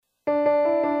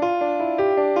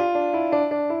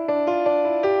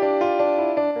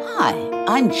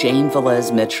I'm Jane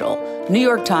Velez Mitchell, New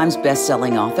York Times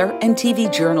bestselling author and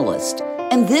TV journalist.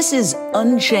 And this is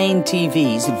Unchained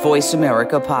TV's Voice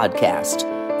America podcast.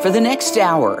 For the next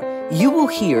hour, you will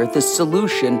hear the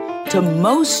solution to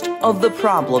most of the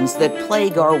problems that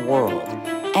plague our world.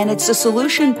 And it's a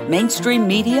solution mainstream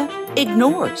media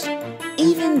ignores,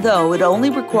 even though it only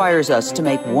requires us to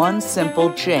make one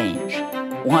simple change.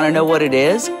 Want to know what it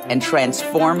is and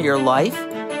transform your life?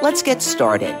 Let's get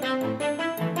started.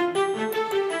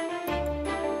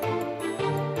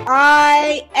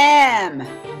 I am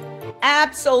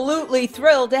absolutely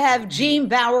thrilled to have Gene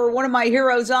Baur, one of my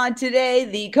heroes, on today,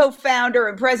 the co-founder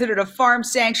and president of Farm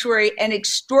Sanctuary, an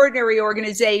extraordinary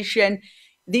organization.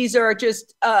 These are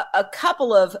just a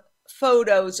couple of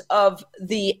photos of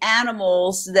the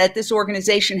animals that this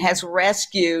organization has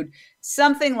rescued.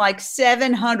 Something like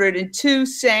 702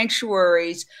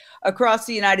 sanctuaries across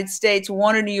the United States,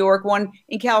 one in New York, one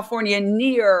in California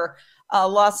near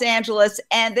Los Angeles,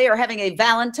 and they are having a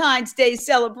Valentine's Day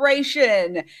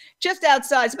celebration just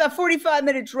outside. It's about a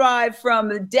 45-minute drive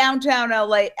from downtown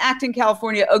LA, Acton,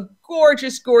 California, a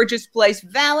gorgeous, gorgeous place.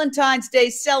 Valentine's Day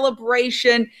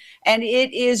celebration, and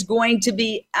it is going to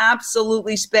be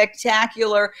absolutely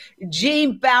spectacular.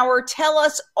 Gene Baur, tell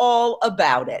us all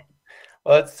about it.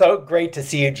 Well, it's so great to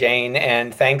see you, Jane,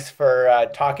 and thanks for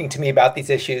talking to me about these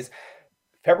issues.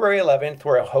 February 11th,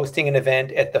 we're hosting an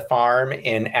event at the farm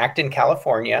in Acton,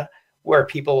 California, where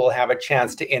people will have a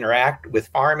chance to interact with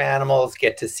farm animals,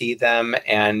 get to see them,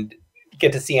 and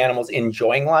get to see animals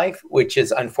enjoying life, which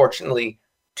is unfortunately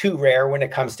too rare when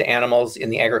it comes to animals in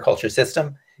the agriculture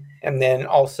system. And then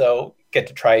also get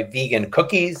to try vegan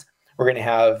cookies. We're going to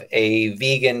have a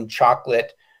vegan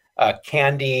chocolate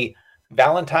candy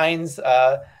Valentine's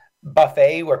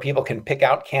buffet where people can pick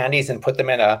out candies and put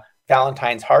them in a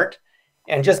Valentine's heart.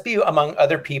 And just be among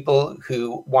other people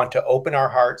who want to open our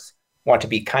hearts, want to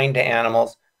be kind to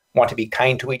animals, want to be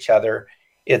kind to each other.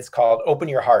 It's called Open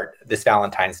Your Heart this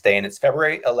Valentine's Day, and it's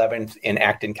February 11th in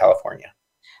Acton, California.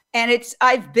 And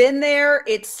I've been there.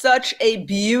 It's such a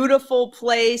beautiful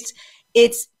place.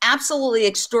 It's absolutely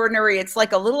extraordinary. It's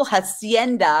like a little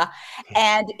hacienda,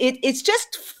 and it's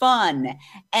just fun.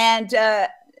 And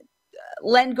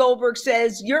Len Goldberg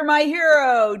says, "You're my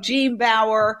hero, Gene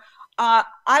Baur."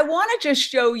 I want to just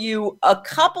show you a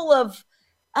couple of,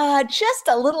 just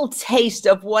a little taste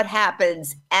of what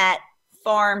happens at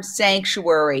Farm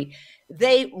Sanctuary.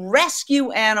 They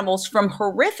rescue animals from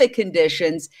horrific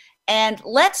conditions. And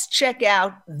let's check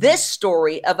out this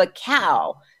story of a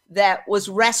cow that was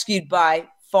rescued by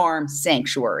Farm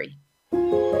Sanctuary.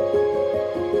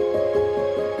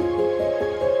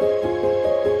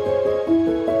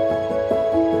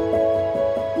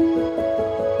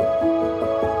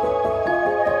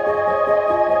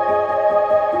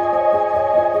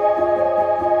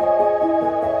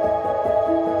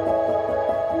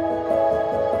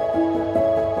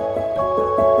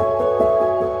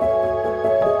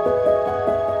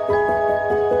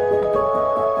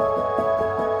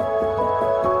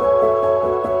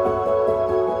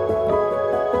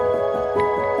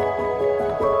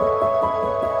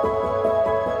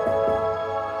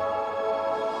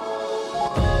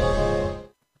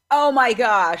 Oh my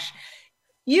gosh.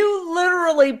 You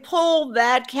literally pulled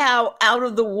that cow out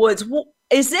of the woods.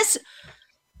 Is this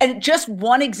just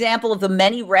one example of the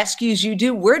many rescues you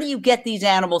do? Where do you get these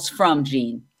animals from,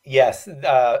 Gene? Yes,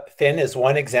 Finn is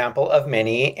one example of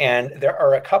many. And there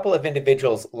are a couple of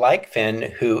individuals like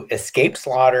Finn who escaped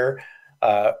slaughter,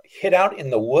 hid out in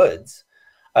the woods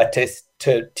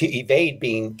to evade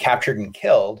being captured and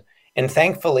killed. And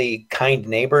thankfully, kind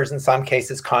neighbors in some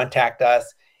cases contact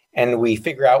us, and we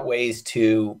figure out ways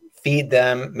to feed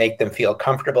them, make them feel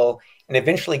comfortable, and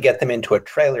eventually get them into a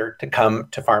trailer to come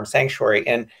to Farm Sanctuary.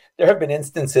 And there have been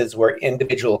instances where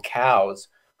individual cows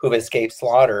who've escaped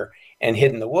slaughter and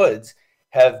hid in the woods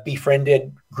have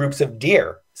befriended groups of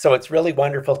deer. So it's really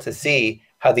wonderful to see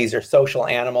how these are social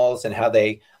animals and how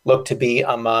they look to be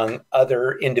among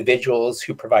other individuals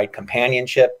who provide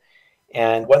companionship.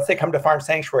 And once they come to Farm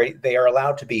Sanctuary, they are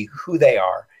allowed to be who they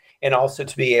are, and also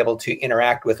to be able to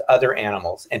interact with other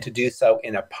animals and to do so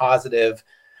in a positive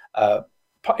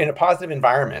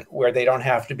environment where they don't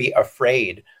have to be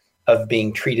afraid of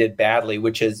being treated badly,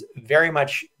 which is very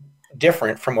much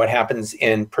different from what happens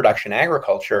in production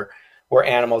agriculture, where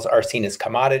animals are seen as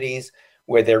commodities,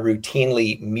 where they're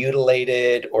routinely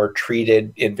mutilated or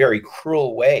treated in very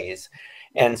cruel ways.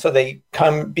 And so they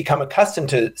become accustomed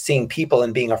to seeing people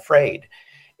and being afraid.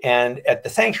 And at the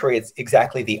sanctuary, it's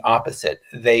exactly the opposite.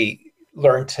 They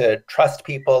learn to trust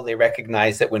people. They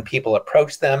recognize that when people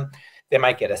approach them, they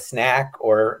might get a snack,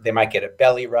 or they might get a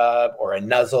belly rub or a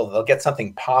nuzzle. They'll get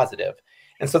something positive.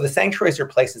 And so the sanctuaries are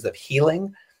places of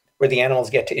healing where the animals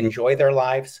get to enjoy their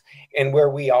lives and where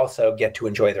we also get to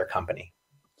enjoy their company.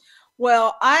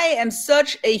 Well, I am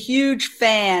such a huge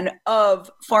fan of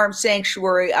Farm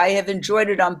Sanctuary. I have enjoyed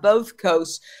it on both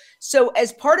coasts. So,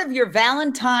 as part of your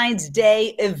Valentine's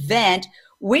Day event,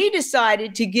 we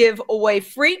decided to give away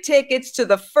free tickets to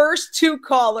the first two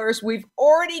callers. We've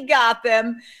already got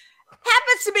them.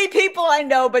 Happens to be people I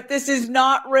know, but this is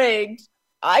not rigged.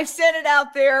 I sent it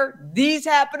out there. These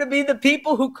happen to be the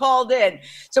people who called in.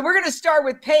 So we're going to start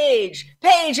with Paige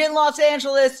in Los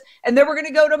Angeles, and then we're going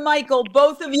to go to Michael.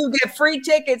 Both of you get free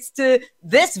tickets to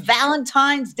this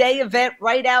Valentine's Day event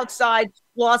right outside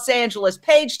Los Angeles.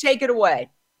 Paige, take it away.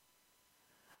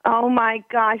 Oh, my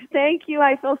gosh. Thank you.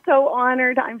 I feel so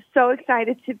honored. I'm so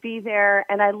excited to be there,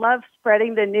 and I love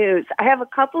spreading the news. I have a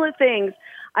couple of things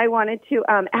I wanted to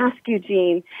ask you,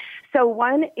 Jean. So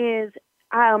one is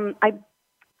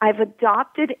I've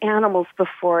adopted animals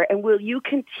before, and will you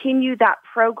continue that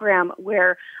program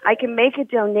where I can make a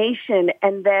donation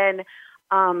and then,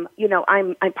 I'm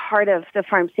part of the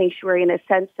Farm Sanctuary in a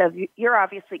sense of you're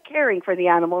obviously caring for the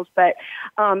animals, but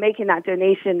making that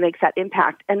donation makes that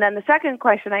impact. And then the second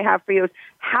question I have for you is,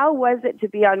 how was it to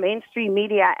be on mainstream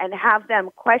media and have them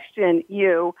question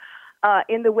you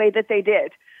in the way that they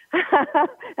did?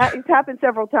 It's happened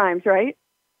several times, right?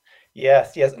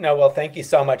 Yes. No, well, thank you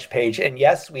so much, Paige. And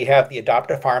yes, we have the Adopt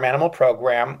a Farm Animal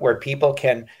program where people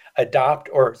can adopt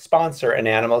or sponsor an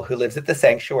animal who lives at the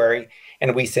sanctuary.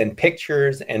 And we send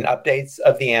pictures and updates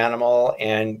of the animal,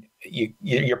 and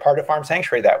you're part of Farm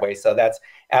Sanctuary that way. So that's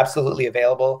absolutely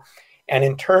available. And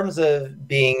in terms of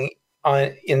being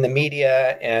in the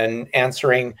media and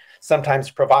answering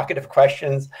sometimes provocative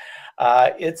questions,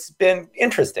 it's been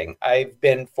interesting. I've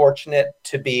been fortunate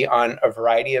to be on a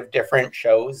variety of different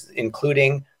shows,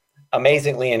 including,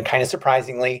 amazingly and kind of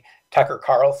surprisingly, Tucker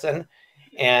Carlson.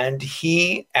 And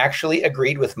he actually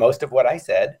agreed with most of what I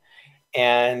said.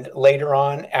 And later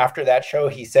on, after that show,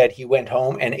 he said he went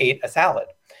home and ate a salad.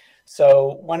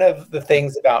 So one of the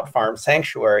things about Farm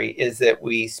Sanctuary is that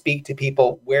we speak to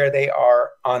people where they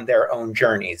are on their own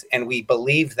journeys. And we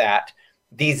believe that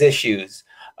these issues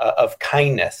of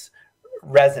kindness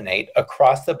resonate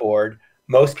across the board.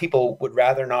 Most people would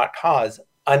rather not cause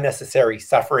unnecessary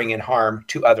suffering and harm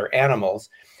to other animals.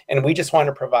 And we just want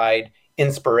to provide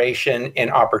inspiration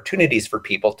and opportunities for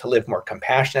people to live more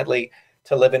compassionately,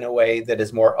 to live in a way that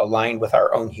is more aligned with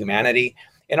our own humanity,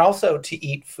 and also to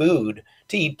eat food,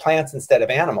 to eat plants instead of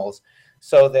animals,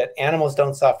 so that animals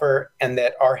don't suffer and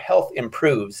that our health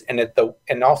improves, and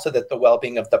also that the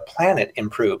well-being of the planet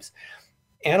improves.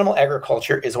 Animal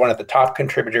agriculture is one of the top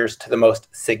contributors to the most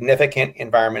significant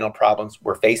environmental problems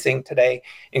we're facing today,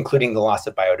 including the loss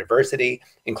of biodiversity,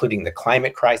 including the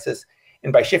climate crisis.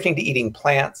 And by shifting to eating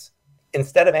plants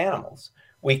instead of animals,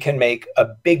 we can make a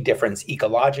big difference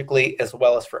ecologically as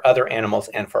well as for other animals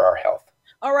and for our health.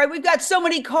 All right, we've got so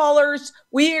many callers.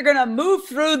 We are going to move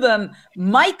through them.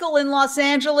 Michael in Los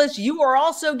Angeles, you are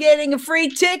also getting a free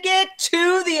ticket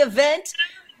to the event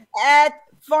at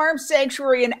Farm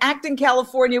Sanctuary in Acton,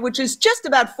 California, which is just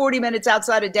about 40 minutes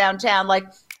outside of downtown. Like,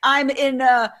 I'm in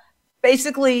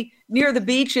basically near the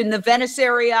beach in the Venice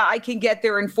area. I can get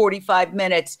there in 45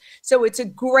 minutes. So it's a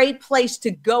great place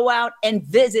to go out and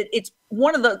visit. It's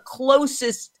one of the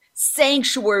closest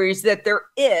sanctuaries that there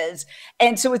is.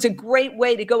 And so it's a great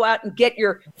way to go out and get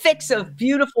your fix of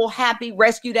beautiful, happy,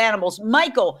 rescued animals.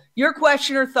 Michael, your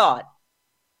question or thought?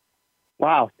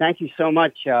 Wow. Thank you so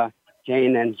much,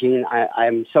 Jane and Jean.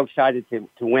 I'm so excited to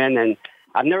win. And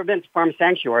I've never been to Farm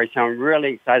Sanctuary, so I'm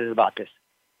really excited about this.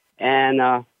 And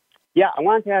I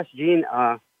wanted to ask Jean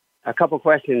a couple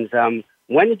questions.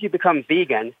 When did you become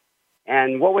vegan?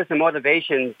 And what was the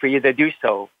motivation for you to do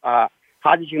so?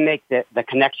 How did you make the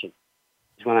connection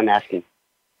is what I'm asking.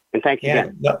 And thank you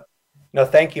again. No,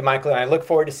 thank you, Michael. And I look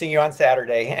forward to seeing you on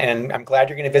Saturday. And I'm glad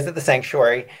you're going to visit the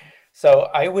sanctuary. So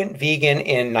I went vegan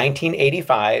in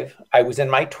 1985. I was in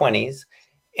my 20s.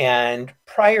 And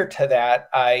prior to that,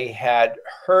 I had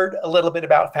heard a little bit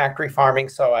about factory farming.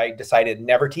 So I decided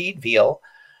never to eat veal.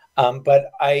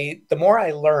 But the more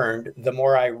I learned, the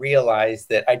more I realized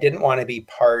that I didn't want to be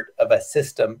part of a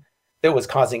system that was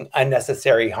causing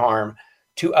unnecessary harm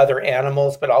to other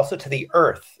animals, but also to the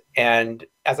earth. And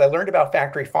as I learned about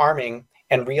factory farming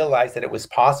and realized that it was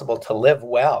possible to live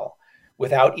well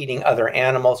without eating other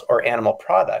animals or animal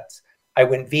products, I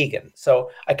went vegan.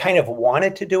 So I kind of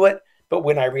wanted to do it, but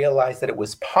when I realized that it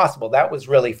was possible, that was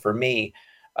really for me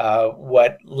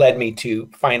what led me to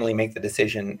finally make the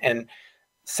decision. And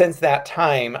since that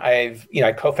time, I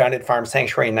co-founded Farm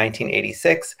Sanctuary in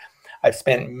 1986. I've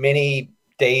spent many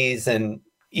days and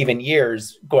even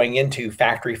years going into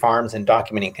factory farms and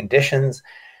documenting conditions.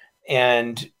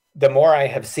 And the more I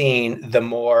have seen, the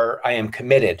more I am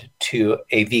committed to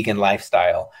a vegan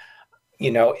lifestyle.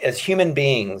 As human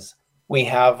beings, we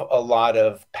have a lot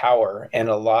of power and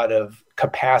a lot of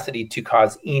capacity to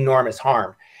cause enormous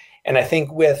harm. And I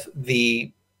think with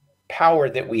the power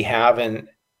that we have, and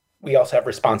we also have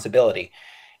responsibility.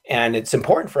 And it's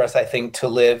important for us, I think, to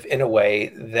live in a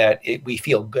way that we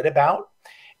feel good about,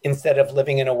 instead of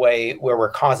living in a way where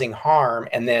we're causing harm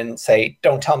and then say,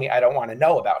 don't tell me, I don't want to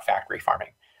know about factory farming.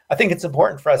 I think it's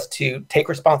important for us to take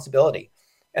responsibility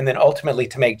and then ultimately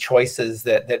to make choices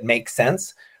that make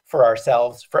sense for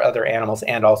ourselves, for other animals,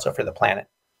 and also for the planet.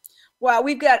 Wow,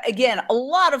 we've got, again, a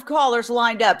lot of callers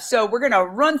lined up. So we're going to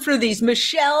run through these.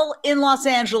 Michelle in Los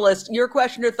Angeles, your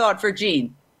question or thought for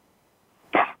Jean.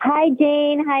 Hi,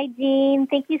 Jane. Hi, Jean.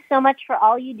 Thank you so much for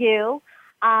all you do.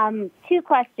 2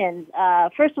 questions.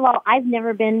 First of all, I've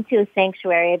never been to a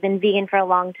sanctuary. I've been vegan for a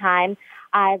long time.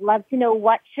 I'd love to know,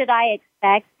 what should I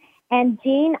expect? And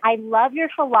Jean, I love your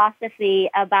philosophy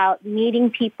about meeting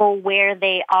people where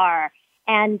they are.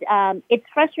 And it's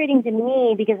frustrating to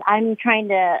me because I'm trying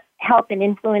to help and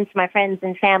influence my friends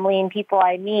and family and people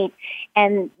I meet.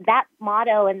 And that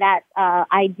motto and that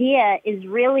idea is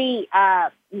really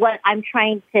what I'm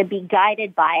trying to be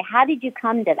guided by. How did you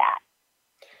come to that?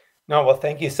 No, well,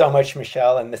 thank you so much,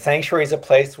 Michelle. And the sanctuary is a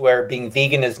place where being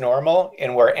vegan is normal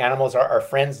and where animals are our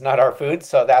friends, not our food.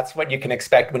 So that's what you can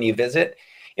expect when you visit.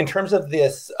 In terms of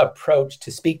this approach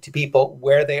to speak to people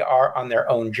where they are on their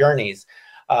own journeys,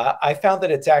 I found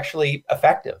that it's actually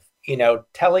effective.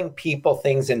 Telling people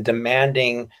things and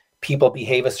demanding people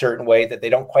behave a certain way that they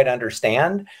don't quite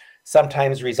understand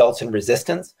sometimes results in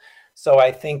resistance. So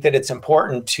I think that it's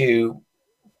important to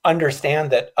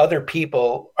understand that other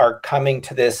people are coming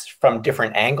to this from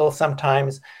different angles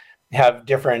sometimes, have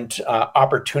different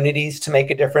opportunities to make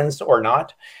a difference or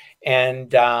not.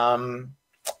 And,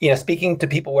 speaking to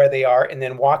people where they are and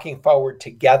then walking forward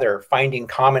together, finding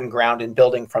common ground and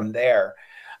building from there,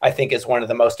 I think is one of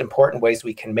the most important ways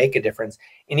we can make a difference.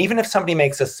 And even if somebody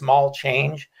makes a small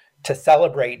change, to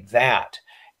celebrate that.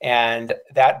 And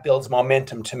that builds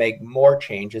momentum to make more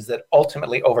changes that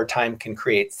ultimately over time can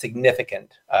create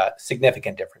significant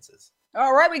differences.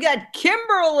 All right, we got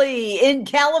Kimberly in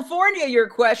California. Your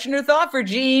question or thought for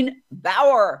Jean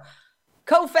Baur,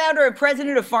 co-founder and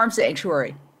president of Farm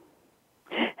Sanctuary.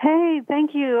 Hey,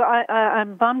 thank you.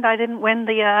 I'm bummed I didn't win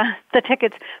the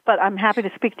tickets, but I'm happy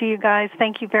to speak to you guys.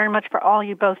 Thank you very much for all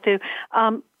you both do.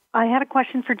 I had a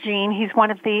question for Gene. He's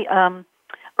one of the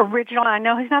original, I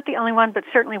know he's not the only one, but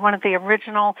certainly one of the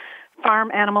original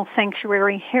farm animal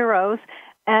sanctuary heroes.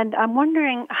 And I'm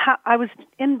wondering how, I was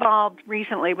involved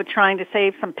recently with trying to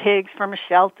save some pigs from a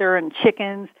shelter and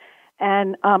chickens.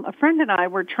 And a friend and I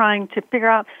were trying to figure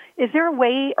out, is there a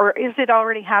way, or is it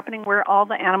already happening where all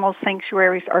the animal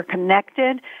sanctuaries are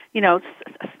connected?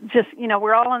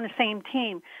 We're all on the same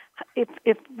team.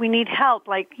 If we need help,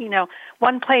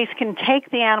 one place can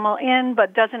take the animal in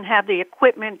but doesn't have the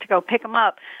equipment to go pick them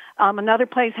up. Another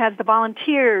place has the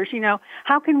volunteers.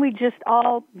 How can we just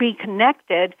all be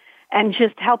connected and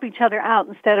just help each other out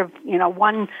instead of,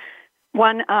 one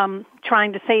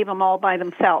trying to save them all by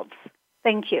themselves?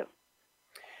 Thank you.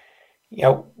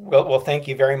 Well, thank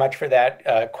you very much for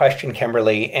that question,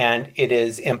 Kimberly. And it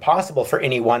is impossible for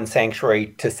any one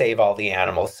sanctuary to save all the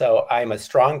animals. So I'm a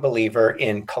strong believer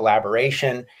in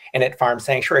collaboration. And at Farm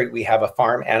Sanctuary, we have a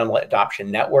farm animal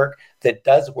adoption network that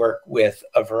does work with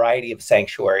a variety of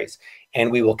sanctuaries.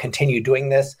 And we will continue doing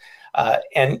this.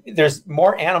 And there's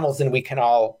more animals than we can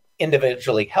all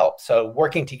individually help. So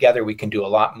working together, we can do a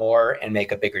lot more and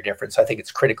make a bigger difference. So I think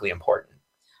it's critically important.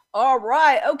 All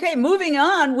right. Okay, moving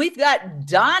on. We've got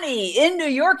Donnie in New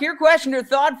York. Your question or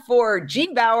thought for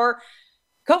Jean Baur,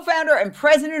 co-founder and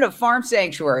president of Farm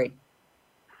Sanctuary.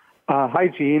 Hi,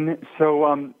 Jean.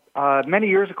 So many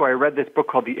years ago, I read this book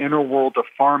called The Inner World of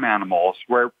Farm Animals,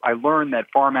 where I learned that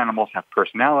farm animals have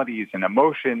personalities and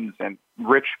emotions and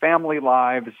rich family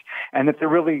lives, and that they're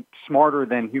really smarter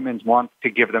than humans want to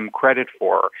give them credit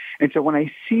for. And so when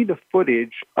I see the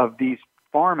footage of these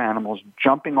farm animals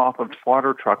jumping off of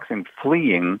slaughter trucks and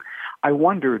fleeing, I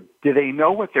wonder, do they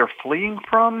know what they're fleeing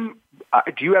from?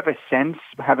 Do you have a sense,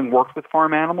 having worked with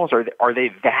farm animals, are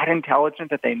they that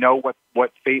intelligent that they know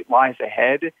what fate lies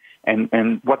ahead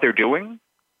and what they're doing?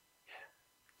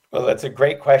 Well, that's a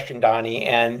great question, Donnie.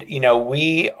 And,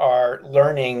 we are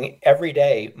learning every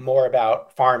day more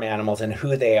about farm animals and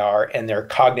who they are and their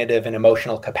cognitive and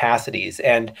emotional capacities.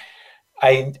 And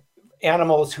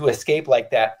animals who escape like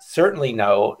that certainly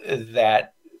know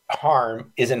that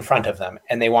harm is in front of them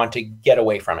and they want to get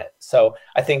away from it. So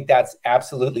I think that's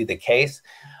absolutely the case.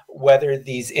 Whether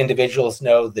these individuals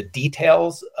know the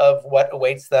details of what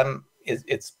awaits them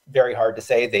it's very hard to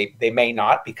say. They may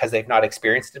not because they've not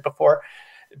experienced it before.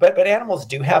 But animals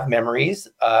do have memories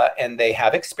and they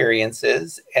have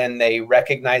experiences and they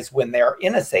recognize when they're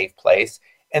in a safe place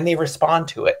and they respond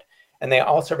to it. And they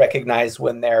also recognize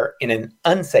when they're in an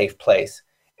unsafe place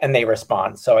and they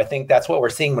respond. So I think that's what we're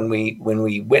seeing when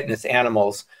we witness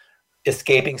animals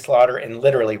escaping slaughter and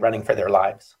literally running for their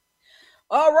lives.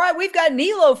 All right, we've got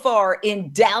Nilofar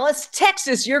in Dallas,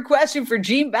 Texas. Your question for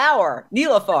Gene Baur.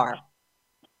 Nilofar.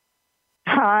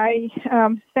 Hi.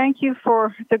 Thank you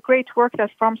for the great work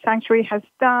that Farm Sanctuary has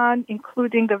done,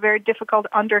 including the very difficult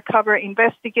undercover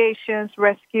investigations,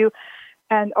 rescue,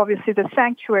 and obviously the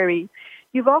sanctuary.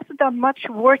 You've also done much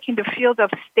work in the field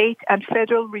of state and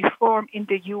federal reform in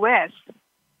the U.S.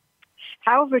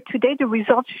 However, today the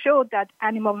results show that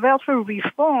animal welfare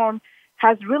reform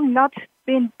has really not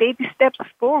been baby steps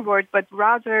forward, but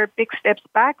rather big steps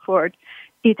backward.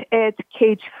 It adds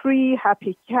cage-free,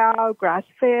 happy cow,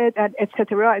 grass-fed, and et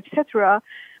cetera,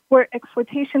 where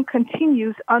exploitation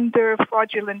continues under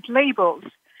fraudulent labels.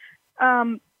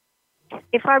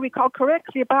 If I recall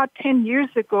correctly, about 10 years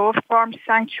ago, Farm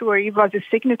Sanctuary was a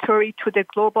signatory to the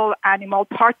Global Animal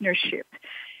Partnership.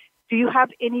 Do you have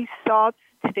any thoughts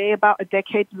today about a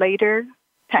decade later?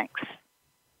 Thanks.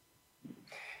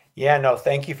 Yeah, no,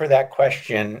 thank you for that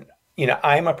question.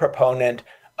 I'm a proponent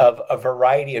of a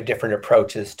variety of different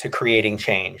approaches to creating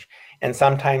change. And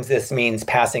sometimes this means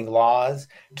passing laws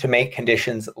to make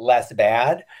conditions less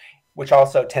bad, which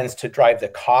also tends to drive the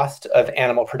cost of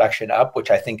animal production up, which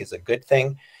I think is a good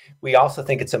thing. We also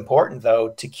think it's important, though,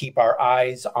 to keep our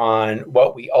eyes on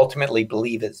what we ultimately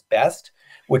believe is best,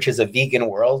 which is a vegan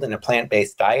world and a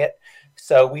plant-based diet.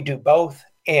 So we do both,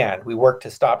 and we work to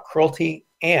stop cruelty,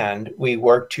 and we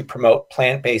work to promote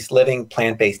plant-based living,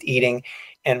 plant-based eating.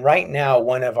 And right now,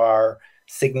 one of our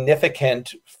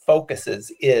significant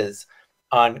focuses is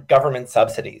on government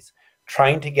subsidies,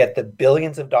 trying to get the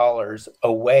billions of dollars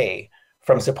away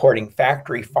from supporting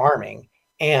factory farming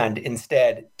and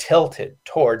instead tilt it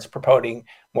towards promoting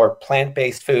more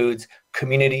plant-based foods,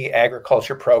 community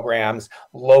agriculture programs,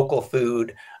 local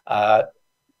food,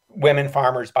 women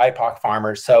farmers, BIPOC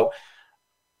farmers. So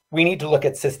we need to look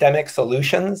at systemic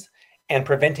solutions, and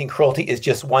preventing cruelty is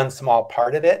just one small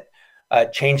part of it.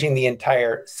 Changing the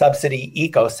entire subsidy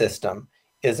ecosystem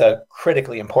is a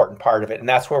critically important part of it. And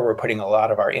that's where we're putting a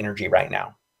lot of our energy right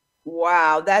now.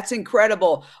 Wow, that's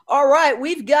incredible. All right,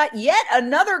 we've got yet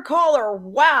another caller.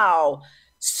 Wow.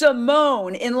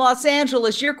 Simone in Los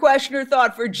Angeles, your question or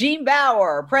thought for Gene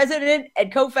Baur, president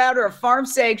and co-founder of Farm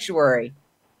Sanctuary.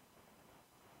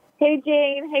 Hey,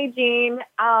 Gene.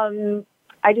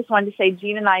 I just wanted to say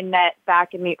Gene and I met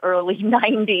back in the early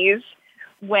 90s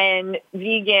when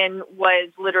vegan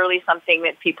was literally something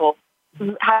that people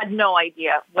had no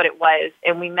idea what it was.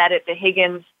 And we met at the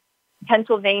Higgins,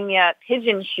 Pennsylvania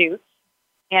pigeon shoots.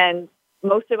 And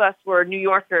most of us were New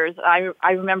Yorkers. I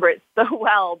remember it so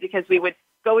well because we would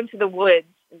go into the woods.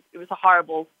 It was a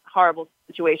horrible, horrible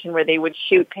situation where they would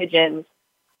shoot pigeons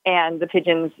and the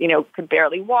pigeons, could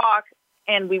barely walk.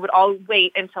 And we would all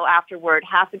wait until afterward.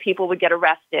 Half the people would get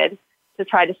arrested to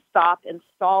try to stop and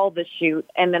stall the shoot.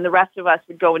 And then the rest of us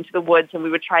would go into the woods and we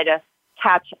would try to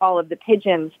catch all of the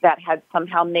pigeons that had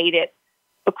somehow made it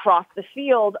across the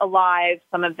field alive.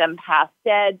 Some of them passed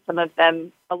dead, some of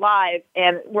them alive.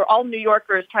 And we're all New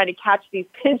Yorkers trying to catch these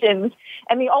pigeons.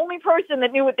 And the only person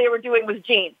that knew what they were doing was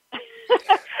Gene.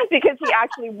 Because he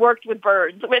actually worked with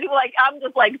birds. When I'm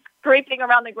just scraping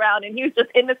around the ground, and he was just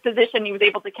in this position. He was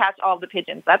able to catch all the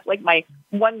pigeons. That's my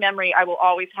one memory I will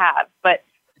always have. But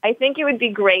I think it would be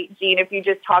great, Gene, if you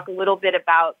just talk a little bit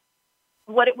about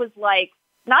what it was like,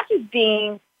 not just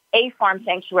being a farm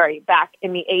sanctuary back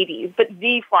in the 80s, but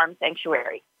the farm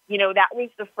sanctuary. That was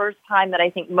the first time that I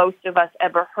think most of us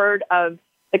ever heard of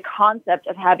the concept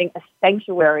of having a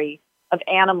sanctuary of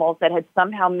animals that had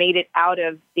somehow made it out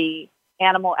of the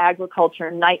animal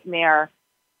agriculture nightmare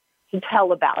to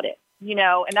tell about it,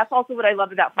 and that's also what I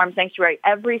love about Farm Sanctuary.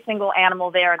 Every single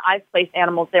animal there, and I've placed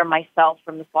animals there myself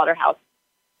from the slaughterhouse,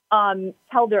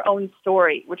 tell their own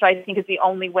story, which I think is the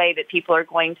only way that people are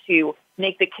going to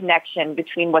make the connection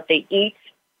between what they eat,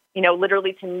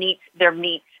 literally to meet their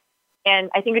meat. And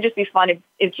I think it would just be fun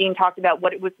if Gene talked about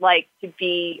what it was like to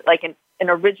be like an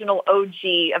original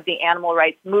OG of the animal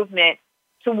rights movement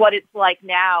to what it's like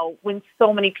now when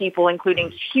so many people,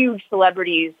 including huge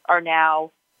celebrities, are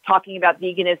now talking about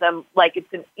veganism like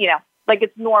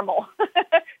it's normal.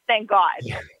 Thank God.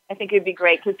 Yeah. I think it would be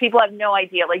great because people have no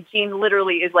idea. Like Jean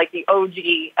literally is like the OG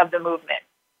of the movement.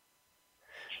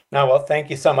 No, well, thank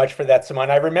you so much for that,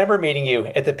 Simone. I remember meeting you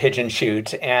at the pigeon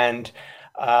shoot, and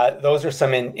those are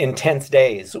some intense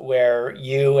days where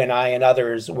you and I and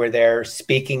others were there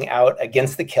speaking out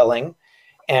against the killing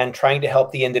and trying to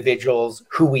help the individuals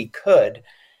who we could.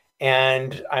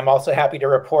 And I'm also happy to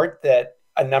report that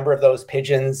a number of those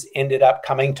pigeons ended up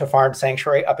coming to Farm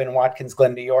Sanctuary up in Watkins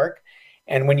Glen, New York.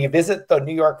 And when you visit the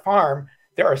New York farm,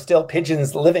 there are still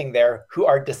pigeons living there who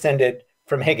are descended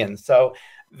from Higgins. So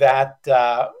that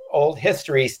old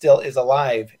history still is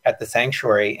alive at the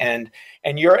sanctuary. And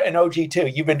you're an OG too.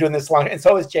 You've been doing this long, and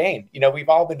so is Jane. You know, we've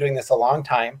all been doing this a long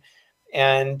time.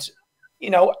 And, you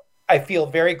know, I feel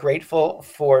very grateful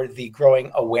for the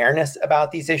growing awareness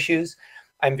about these issues.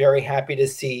 I'm very happy to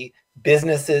see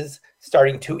businesses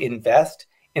starting to invest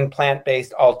in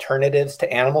plant-based alternatives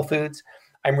to animal foods.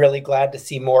 I'm really glad to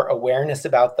see more awareness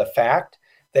about the fact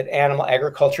that animal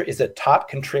agriculture is a top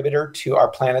contributor to our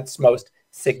planet's most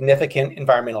significant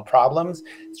environmental problems.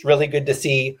 It's really good to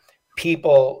see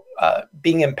people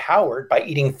being empowered by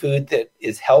eating food that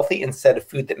is healthy instead of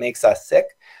food that makes us sick.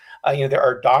 There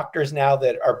are doctors now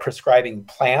that are prescribing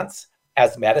plants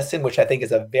as medicine, which I think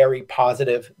is a very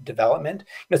positive development.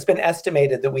 It's been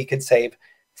estimated that we could save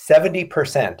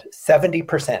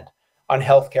 70% on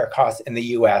healthcare costs in the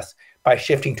US by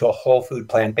shifting to a whole food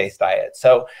plant-based diet.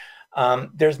 So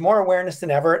there's more awareness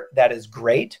than ever. That is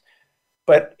great.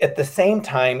 But at the same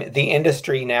time, the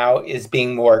industry now is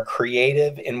being more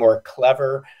creative and more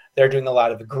clever. They're doing a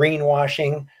lot of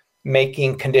greenwashing,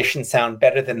 making conditions sound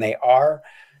better than they are.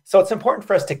 So it's important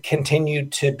for us to continue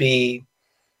to be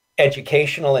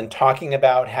educational and talking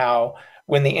about how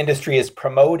when the industry is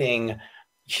promoting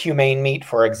humane meat,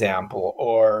 for example,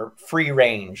 or free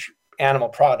range animal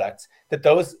products, that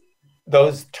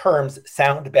those terms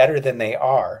sound better than they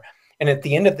are. And at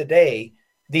the end of the day,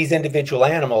 these individual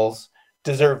animals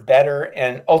deserve better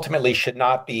and ultimately should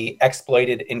not be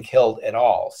exploited and killed at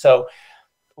all. So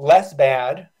less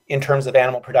bad in terms of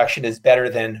animal production is better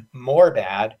than more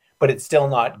bad, but it's still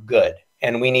not good.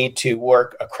 And we need to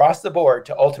work across the board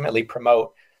to ultimately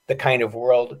promote the kind of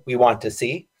world we want to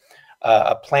see,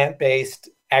 a plant-based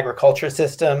agriculture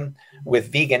system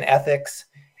with vegan ethics.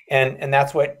 And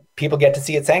that's what people get to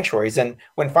see at sanctuaries. And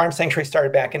when Farm Sanctuary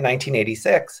started back in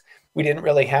 1986, we didn't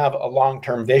really have a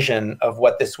long-term vision of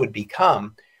what this would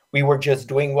become. We were just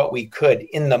doing what we could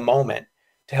in the moment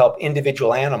to help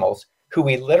individual animals who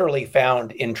we literally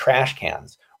found in trash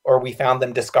cans, or we found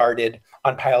them discarded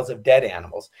on piles of dead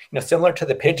animals. Similar to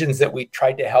the pigeons that we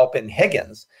tried to help in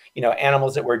Higgins,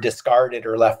 animals that were discarded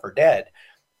or left for dead.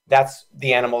 That's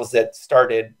the animals that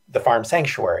started the Farm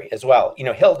Sanctuary as well.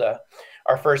 Hilda,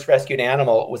 our first rescued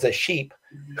animal, was a sheep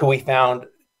who we found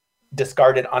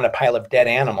discarded on a pile of dead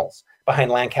animals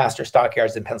behind Lancaster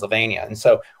stockyards in Pennsylvania. And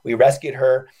so we rescued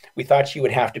her. We thought she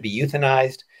would have to be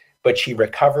euthanized, but she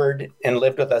recovered and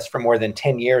lived with us for more than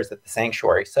 10 years at the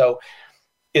sanctuary. So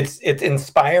it's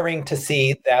inspiring to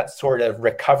see that sort of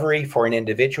recovery for an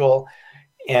individual,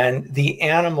 and the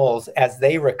animals, as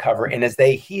they recover and as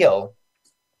they heal,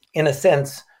 in a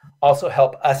sense, also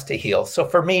help us to heal. So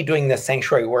for me, doing this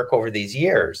sanctuary work over these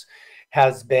years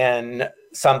has been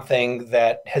something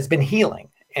that has been healing.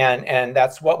 And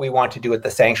that's what we want to do at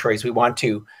the sanctuaries. We want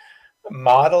to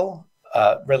model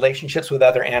relationships with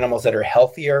other animals that are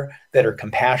healthier, that are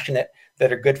compassionate,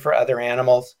 that are good for other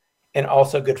animals, and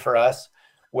also good for us.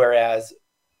 Whereas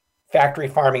factory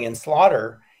farming and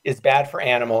slaughter is bad for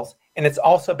animals, and it's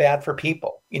also bad for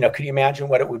people. Could you imagine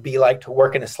what it would be like to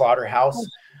work in a slaughterhouse?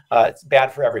 It's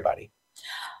bad for everybody.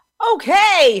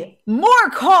 Okay, more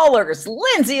callers.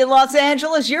 Lindsay in Los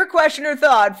Angeles, your question or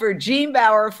thought for Jean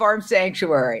Baur, Farm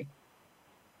Sanctuary.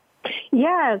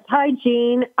 Yes. Hi,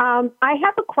 Jean. I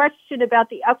have a question about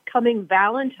the upcoming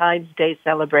Valentine's Day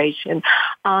celebration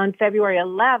on February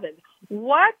 11th.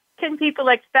 What can people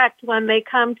expect when they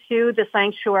come to the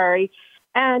sanctuary?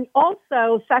 And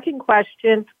also, second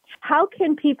question, how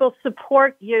can people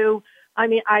support you? I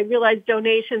mean, I realize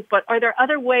donations, but are there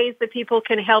other ways that people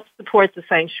can help support the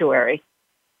sanctuary?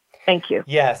 Thank you.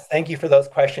 Yes, thank you for those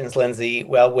questions, Lindsay.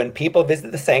 Well, when people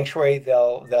visit the sanctuary,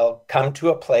 they'll come to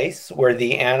a place where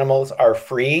the animals are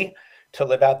free to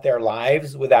live out their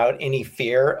lives without any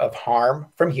fear of harm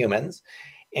from humans.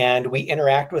 And we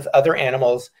interact with other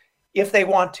animals if they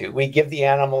want to. We give the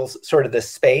animals sort of the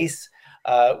space.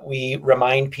 We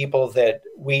remind people that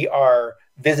we are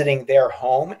visiting their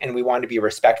home and we want to be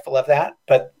respectful of that.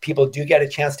 But people do get a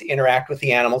chance to interact with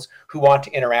the animals who want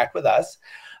to interact with us.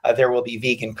 There will be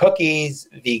vegan cookies,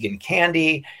 vegan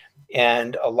candy,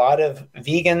 and a lot of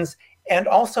vegans and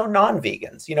also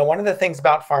non-vegans. One of the things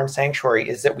about Farm Sanctuary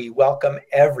is that we welcome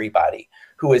everybody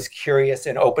who is curious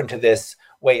and open to this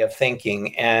way of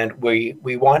thinking. And we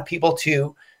want people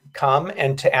to come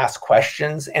and to ask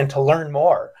questions and to learn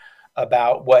more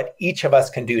about what each of us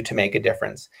can do to make a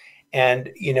difference.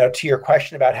 And, to your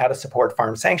question about how to support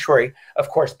Farm Sanctuary, of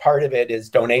course, part of it is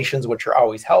donations, which are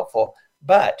always helpful.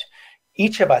 But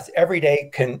each of us every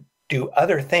day can do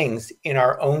other things in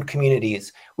our own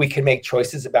communities. We can make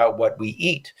choices about what we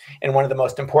eat. And one of the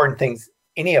most important things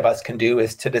any of us can do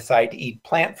is to decide to eat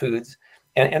plant foods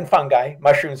and fungi.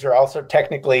 Mushrooms are also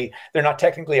they're not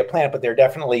technically a plant, but they're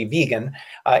definitely vegan,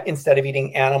 instead of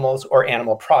eating animals or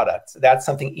animal products. That's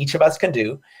something each of us can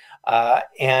do.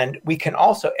 And we can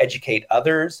also educate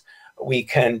others. We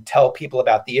can tell people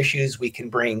about the issues. We can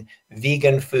bring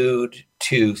vegan food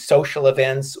to social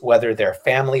events, whether they're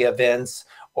family events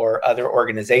or other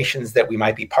organizations that we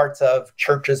might be parts of,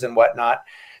 churches and whatnot.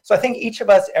 So I think each of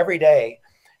us every day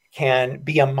can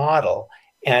be a model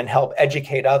and help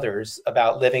educate others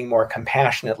about living more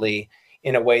compassionately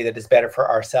in a way that is better for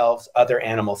ourselves, other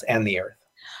animals, and the earth.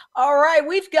 All right,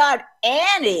 we've got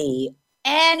Annie.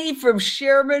 Annie from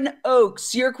Sherman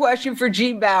Oaks. Your question for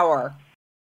Gene Baur.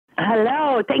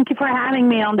 Hello. Thank you for having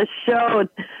me on the show.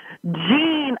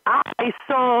 Gene, I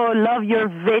so love your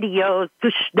videos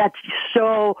that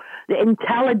show the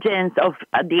intelligence of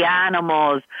the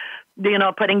animals,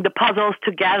 putting the puzzles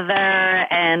together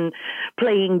and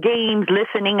playing games,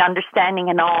 listening,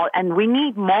 understanding, and all. And we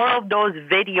need more of those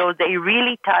videos. They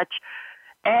really touch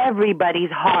everybody's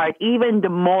heart. Even the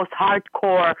most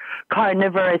hardcore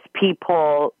carnivorous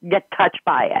people get touched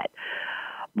by it.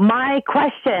 My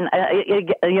question,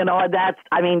 and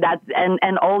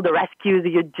all the rescues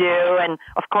you do, and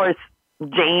of course,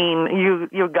 Jane,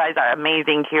 you guys are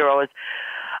amazing heroes.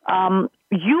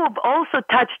 You have also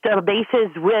touched the bases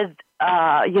with,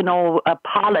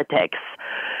 politics.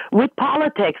 With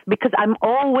politics, because I'm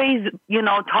always,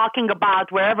 talking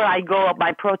about wherever I go,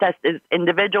 my protest is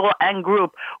individual and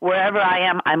group. Wherever I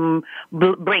am, I'm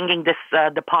bringing this,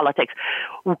 the politics.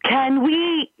 Can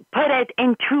we put it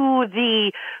into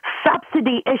the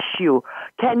subsidy issue?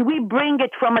 Can we bring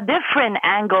it from a different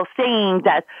angle, saying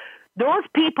that those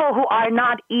people who are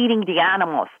not eating the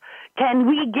animals, can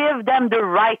we give them the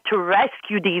right to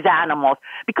rescue these animals?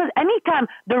 Because anytime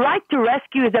the right to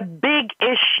rescue is a big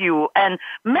issue, and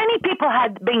many people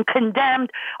had been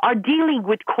condemned, are dealing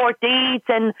with court dates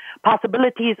and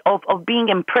possibilities of being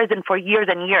in prison for years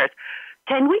and years.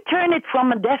 Can we turn it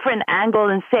from a different angle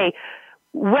and say,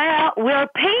 well, we're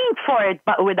paying for it,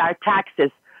 but with our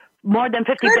taxes, more than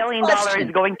 $50 billion is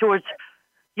going towards,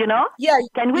 Yeah.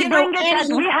 Can we bring it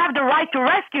that we have the right to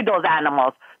rescue those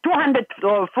animals? 200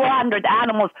 or 400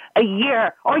 animals a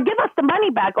year, or give us the money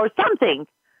back or something.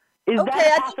 Is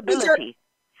that a possibility?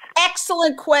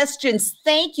 Excellent questions.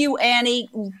 Thank you, Annie.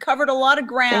 Covered a lot of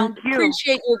ground.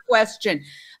 Appreciate your question.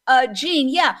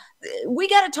 Gene, we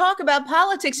got to talk about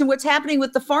politics and what's happening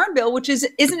with the Farm Bill,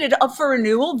 isn't it up for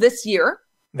renewal this year?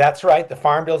 That's right. The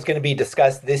Farm Bill is going to be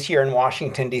discussed this year in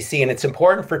Washington, D.C., and it's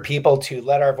important for people to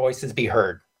let our voices be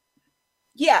heard.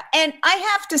 Yeah, and I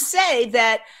have to say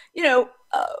that,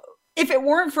 if it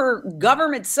weren't for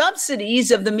government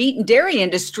subsidies of the meat and dairy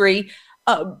industry,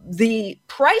 the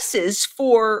prices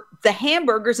for the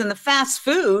hamburgers and the fast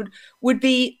food would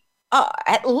be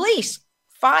at least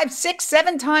 5, 6,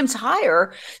 7 times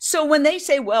higher. So when they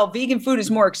say, well, vegan food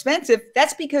is more expensive,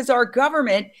 that's because our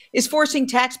government is forcing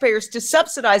taxpayers to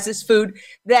subsidize this food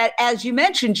that, as you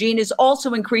mentioned, Gene, is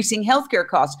also increasing healthcare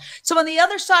costs. So on the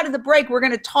other side of the break, we're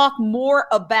going to talk more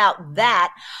about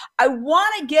that. I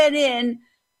want to get in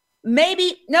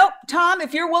Tom,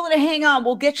 if you're willing to hang on,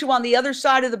 we'll get you on the other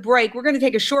side of the break. We're going to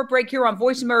take a short break here on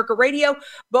Voice America Radio,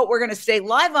 but we're going to stay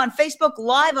live on Facebook,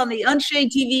 live on the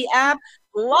Unchained TV app,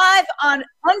 live on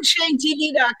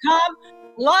UnchainedTV.com,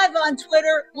 live on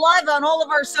Twitter, live on all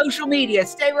of our social media.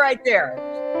 Stay right there.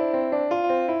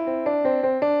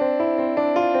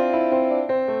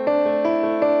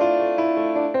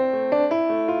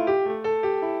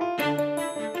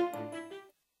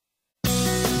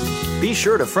 Be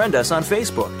sure to friend us on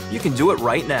Facebook. You can do it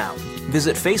right now.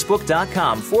 Visit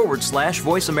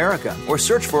Facebook.com/Voice America or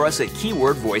search for us at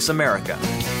keyword Voice America.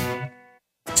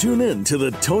 Tune in to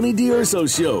the Tony D'Urso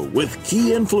Show with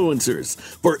key influencers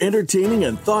for entertaining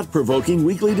and thought-provoking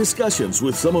weekly discussions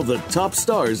with some of the top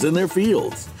stars in their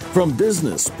fields. From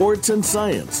business, sports, and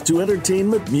science to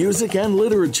entertainment, music, and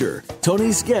literature,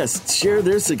 Tony's guests share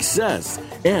their success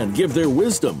and give their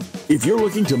wisdom. If you're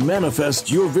looking to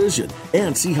manifest your vision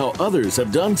and see how others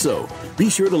have done so, be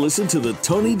sure to listen to the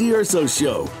Tony D'Urso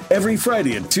Show every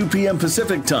Friday at 2 p.m.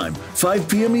 Pacific Time, 5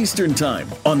 p.m. Eastern Time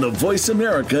on the Voice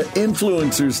America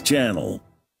Influencers channel.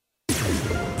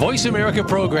 Voice America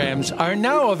programs are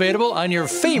now available on your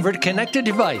favorite connected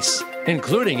device,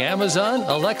 including Amazon,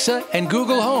 Alexa, and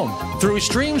Google Home. Through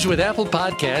streams with Apple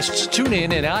Podcasts,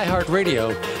 TuneIn, and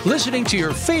iHeartRadio, listening to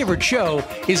your favorite show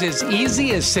is as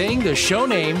easy as saying the show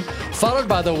name followed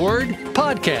by the word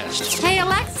podcast. Hey,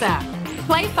 Alexa,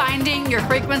 play Finding Your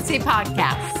Frequency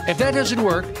podcast. If that doesn't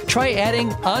work, try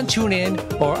adding on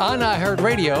TuneIn or on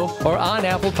iHeartRadio or on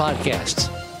Apple Podcasts.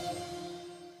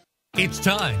 It's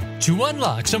time to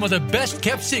unlock some of the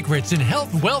best-kept secrets in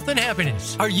health, wealth, and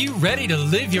happiness. Are you ready to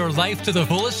live your life to the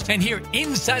fullest and hear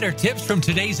insider tips from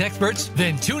today's experts?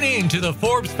 Then tune in to The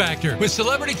Forbes Factor with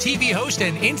celebrity TV host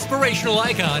and inspirational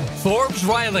icon, Forbes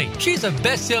Riley. She's a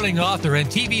best-selling author and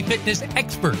TV fitness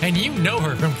expert, and you know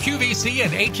her from QVC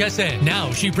and HSN.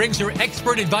 Now she brings her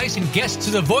expert advice and guests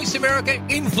to the Voice America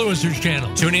Influencers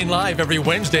channel. Tune in live every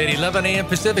Wednesday at 11 a.m.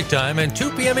 Pacific Time and 2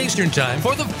 p.m. Eastern Time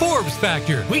for The Forbes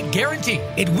Factor. We guarantee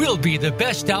it will be the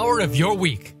best hour of your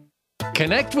week.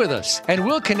 Connect with us, and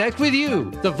we'll connect with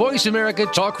you. The Voice America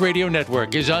Talk Radio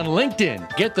Network is on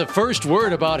LinkedIn. Get the first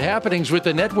word about happenings with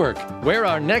the network, where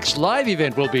our next live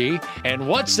event will be, and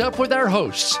what's up with our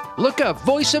hosts. Look up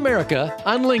Voice America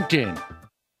on LinkedIn.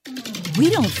 We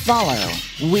don't follow,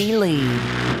 we lead.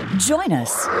 Join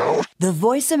us, the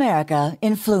Voice America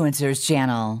Influencers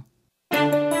channel.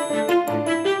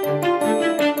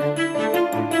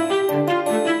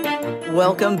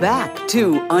 Welcome back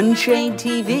to Unchained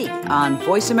TV on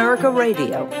Voice America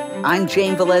Radio. I'm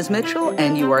Jane Velez-Mitchell,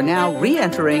 and you are now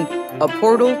re-entering a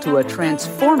portal to a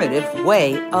transformative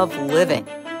way of living.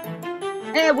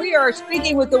 And we are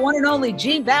speaking with the one and only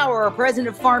Gene Baur,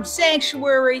 president of Farm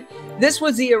Sanctuary. This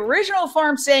was the original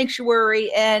Farm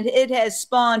Sanctuary, and it has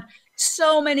spawned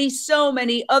so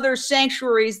many other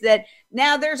sanctuaries that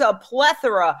now there's a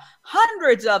plethora,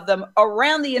 hundreds of them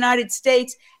around the United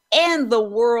States and the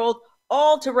world,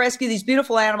 all to rescue these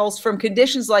beautiful animals from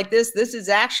conditions like this. This is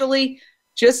actually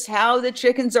just how the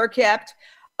chickens are kept.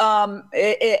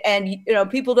 And you know,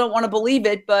 people don't want to believe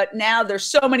it, but now there's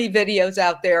so many videos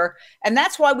out there. And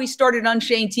that's why we started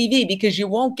Unchained TV, because you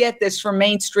won't get this from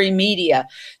mainstream media.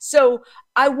 So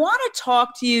I want to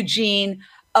talk to you, Gene,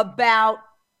 about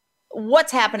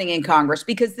what's happening in Congress,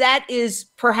 because that is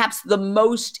perhaps the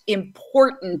most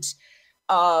important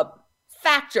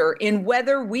factor in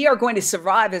whether we are going to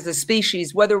survive as a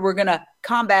species, whether we're going to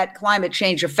combat climate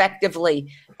change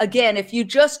effectively. Again, if you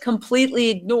just completely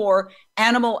ignore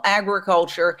animal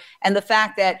agriculture and the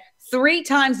fact that 3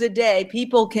 times a day,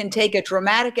 people can take a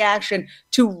dramatic action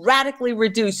to radically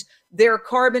reduce their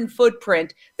carbon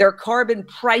footprint, their carbon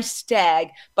price tag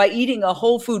by eating a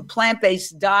whole food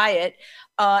plant-based diet.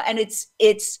 And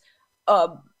it's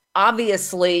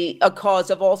obviously a cause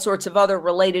of all sorts of other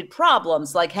related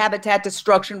problems like habitat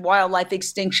destruction, wildlife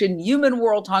extinction, human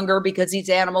world hunger, because these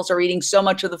animals are eating so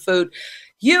much of the food,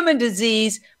 human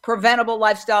disease, preventable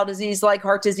lifestyle disease like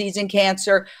heart disease and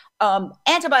cancer,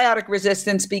 antibiotic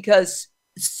resistance, because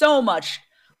so much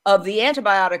of the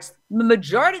antibiotics, the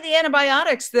majority of the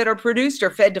antibiotics that are produced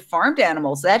are fed to farmed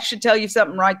animals. That should tell you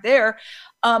something right there.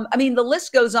 I mean, the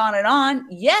list goes on and on.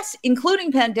 Yes,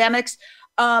 including pandemics.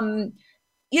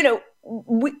 You know,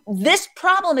 this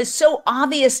problem is so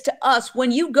obvious to us.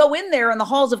 When you go in there in the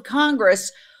halls of Congress,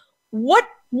 what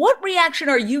reaction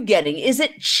are you getting? Is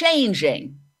it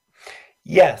changing?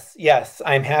 Yes.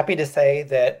 I'm happy to say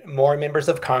that more members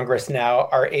of Congress now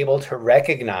are able to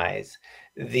recognize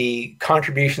the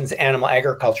contributions animal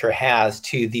agriculture has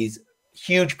to these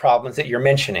huge problems that you're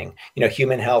mentioning, you know,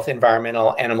 human health,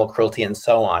 environmental, animal cruelty, and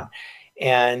so on.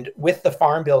 And with the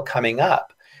Farm Bill coming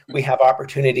up, we have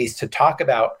opportunities to talk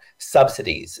about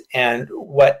subsidies and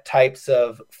what types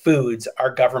of foods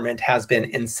our government has been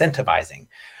incentivizing.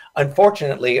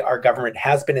 Unfortunately, our government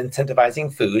has been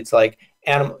incentivizing foods like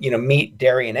meat,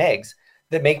 dairy, and eggs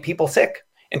that make people sick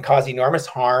and cause enormous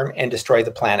harm and destroy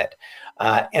the planet.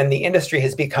 And the industry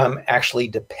has become actually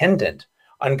dependent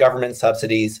on government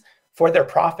subsidies for their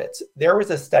profits. There was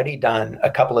a study done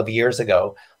a couple of years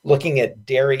ago looking at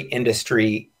dairy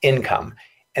industry income.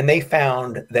 And they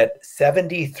found that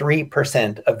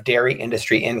 73% of dairy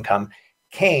industry income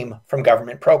came from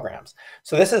government programs.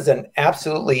 So this is an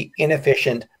absolutely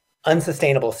inefficient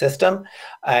unsustainable system,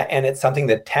 and it's something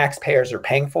that taxpayers are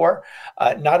paying for,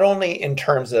 not only in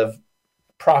terms of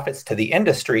profits to the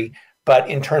industry, but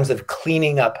in terms of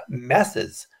cleaning up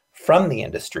messes from the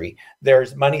industry.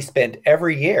 There's money spent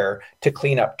every year to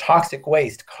clean up toxic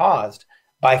waste caused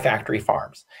by factory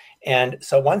farms. And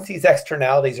so once these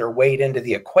externalities are weighed into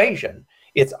the equation,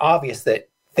 it's obvious that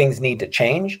things need to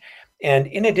change. And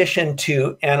in addition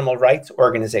to animal rights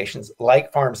organizations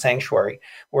like Farm Sanctuary,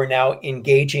 we're now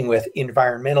engaging with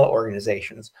environmental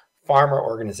organizations, farmer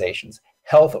organizations,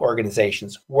 health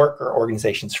organizations, worker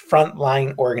organizations,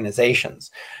 frontline organizations,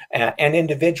 and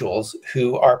individuals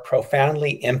who are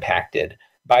profoundly impacted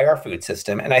by our food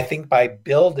system. And I think by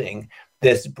building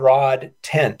this broad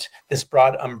tent, this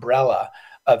broad umbrella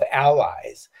of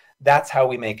allies, that's how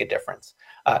we make a difference.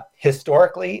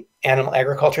 Historically, animal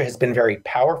agriculture has been very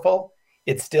powerful.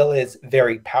 It still is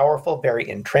very powerful, very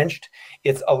entrenched.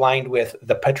 It's aligned with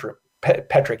the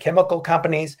petrochemical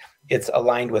companies. It's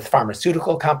aligned with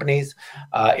pharmaceutical companies.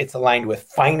 It's aligned with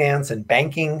finance and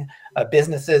banking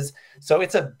businesses. So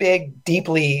it's a big,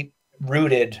 deeply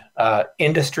rooted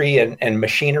industry and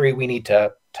machinery we need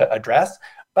to address.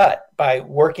 But by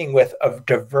working with a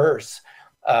diverse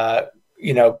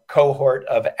cohort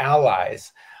of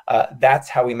allies, that's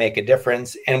how we make a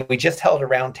difference. And we just held a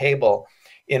roundtable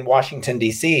in Washington,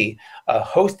 D.C.,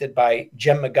 hosted by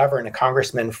Jim McGovern, a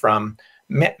congressman from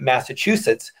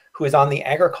Massachusetts, who is on the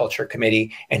Agriculture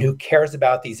Committee and who cares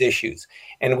about these issues.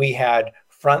 And we had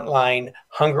frontline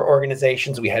hunger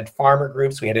organizations, we had farmer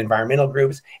groups, we had environmental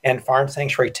groups, and Farm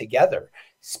Sanctuary together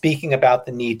speaking about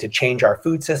the need to change our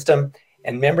food system.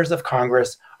 And members of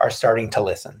Congress are starting to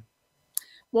listen.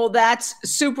 Well, that's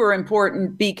super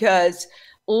important because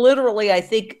literally, I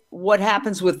think what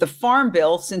happens with the Farm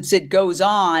Bill, since it goes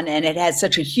on and it has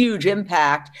such a huge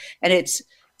impact and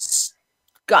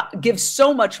gives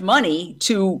so much money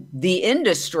to the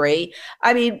industry.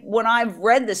 I mean, when I've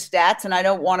read the stats, and I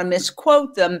don't want to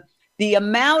misquote them, the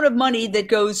amount of money that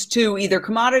goes to either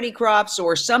commodity crops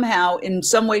or somehow in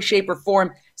some way, shape, or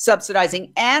form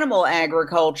subsidizing animal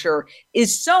agriculture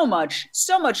is so much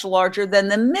larger than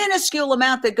the minuscule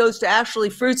amount that goes to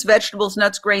actually fruits, vegetables,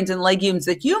 nuts, grains, and legumes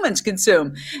that humans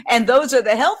consume. And those are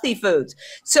the healthy foods.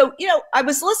 So, I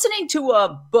was listening to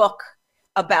a book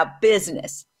about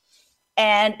business,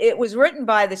 and it was written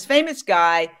by this famous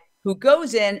guy who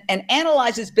goes in and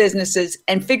analyzes businesses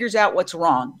and figures out what's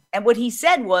wrong. And what he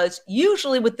said was,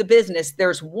 usually with the business,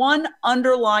 there's one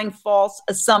underlying false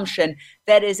assumption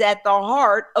that is at the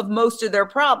heart of most of their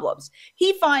problems.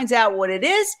 He finds out what it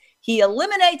is, he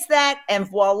eliminates that, and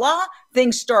voila,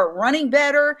 things start running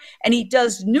better. And he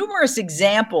does numerous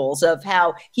examples of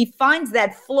how he finds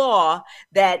that flaw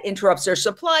that interrupts their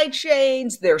supply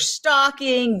chains, their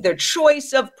stocking, their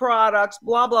choice of products,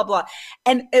 blah, blah, blah.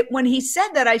 And when he said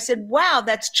that, I said, wow,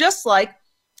 that's just like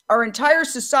our entire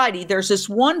society. There's this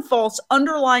one false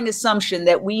underlying assumption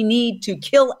that we need to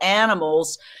kill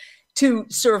animals to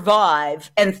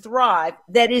survive and thrive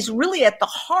that is really at the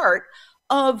heart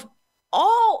of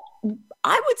all,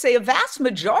 I would say, a vast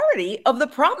majority of the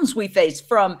problems we face.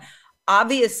 From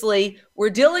obviously, we're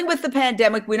dealing with the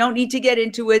pandemic. We don't need to get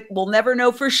into it. We'll never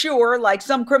know for sure. Like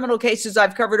some criminal cases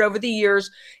I've covered over the years,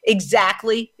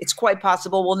 exactly. It's quite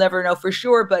possible we'll never know for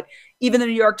sure. But even the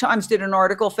New York Times did an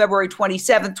article February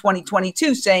 27th,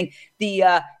 2022, saying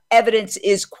the evidence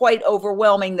is quite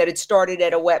overwhelming that it started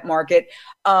at a wet market,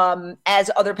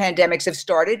 as other pandemics have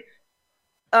started.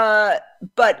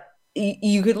 But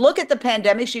you could look at the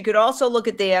pandemics. You could also look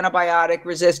at the antibiotic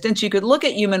resistance. You could look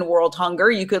at human world hunger.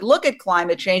 You could look at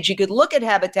climate change. You could look at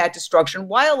habitat destruction,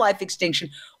 wildlife extinction,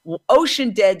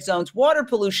 ocean dead zones, water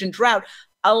pollution, drought.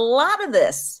 A lot of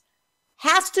this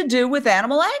has to do with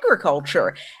animal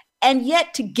agriculture. And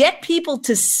yet to get people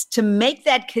to make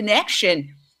that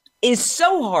connection is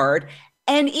so hard.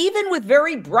 And even with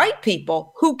very bright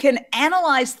people who can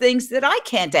analyze things that I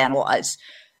can't analyze,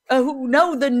 who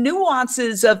know the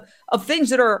nuances of things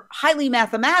that are highly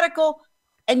mathematical,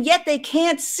 and yet they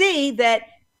can't see that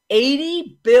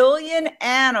 80 billion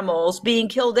animals being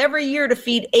killed every year to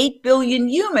feed 8 billion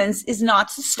humans is not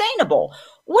sustainable.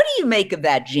 What do you make of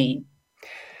that, Gene?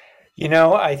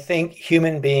 I think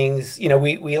human beings,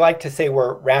 we like to say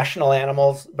we're rational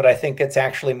animals, but I think it's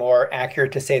actually more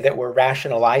accurate to say that we're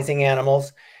rationalizing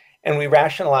animals. And we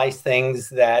rationalize things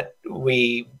that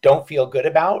we don't feel good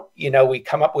about. We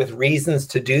come up with reasons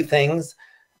to do things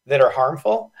that are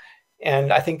harmful.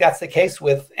 And I think that's the case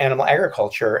with animal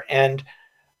agriculture. And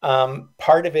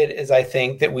part of it is, I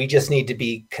think, that we just need to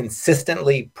be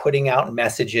consistently putting out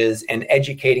messages and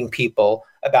educating people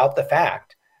about the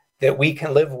fact that we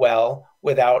can live well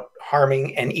without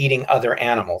harming and eating other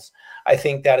animals. I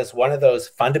think that is one of those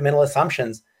fundamental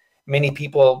assumptions many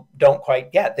people don't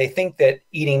quite get. They think that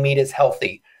eating meat is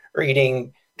healthy, or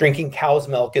drinking cow's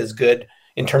milk is good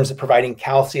in terms of providing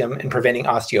calcium and preventing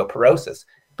osteoporosis.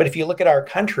 But if you look at our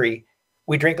country,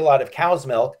 we drink a lot of cow's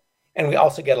milk and we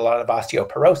also get a lot of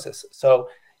osteoporosis. So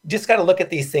you just got to look at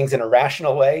these things in a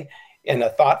rational way, in a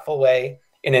thoughtful way,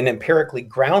 in an empirically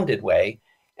grounded way.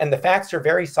 And the facts are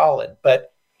very solid,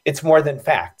 but it's more than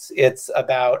facts. It's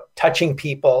about touching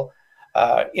people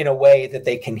in a way that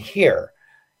they can hear.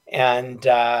 And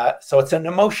so it's an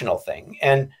emotional thing.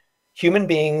 And human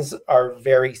beings are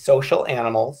very social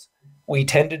animals. We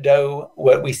tend to do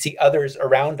what we see others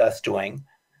around us doing.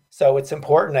 So it's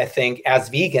important, I think, as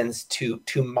vegans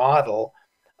to model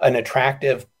an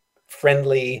attractive,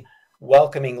 friendly,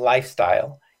 welcoming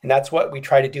lifestyle. And that's what we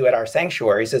try to do at our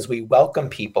sanctuaries, is we welcome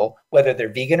people, whether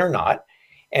they're vegan or not,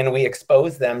 and we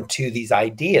expose them to these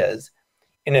ideas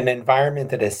in an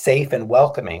environment that is safe and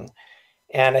welcoming.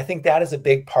 And I think that is a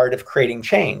big part of creating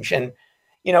change. And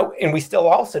and we still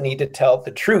also need to tell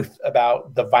the truth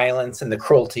about the violence and the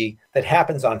cruelty that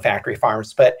happens on factory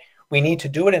farms. But we need to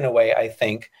do it in a way, I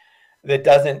think, that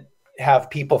doesn't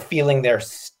have people feeling they're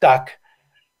stuck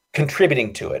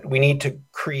contributing to it. We need to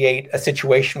create a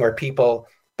situation where people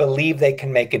believe they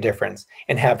can make a difference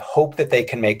and have hope that they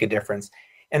can make a difference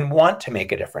and want to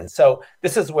make a difference. So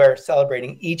this is where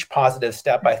celebrating each positive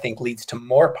step, I think, leads to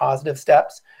more positive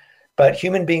steps. But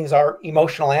human beings are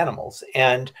emotional animals,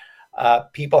 and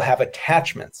people have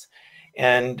attachments,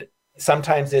 and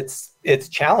sometimes it's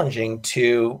challenging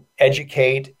to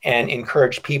educate and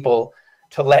encourage people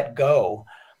to let go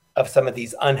of some of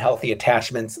these unhealthy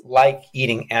attachments, like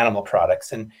eating animal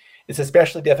products. And it's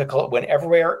especially difficult when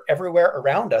everywhere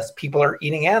around us, people are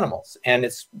eating animals, and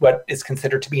it's what is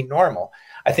considered to be normal.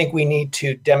 I think we need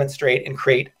to demonstrate and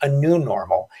create a new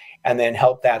normal, and then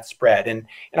help that spread. And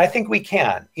I think we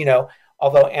can.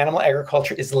 Although animal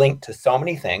agriculture is linked to so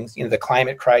many things, the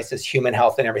climate crisis, human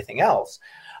health, and everything else,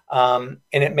 and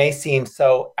it may seem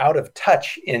so out of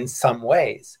touch in some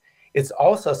ways, it's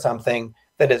also something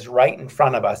that is right in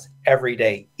front of us every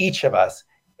day. Each of us,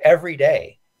 every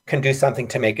day, can do something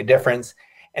to make a difference,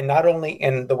 and not only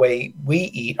in the way we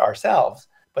eat ourselves,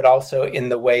 but also in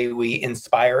the way we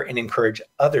inspire and encourage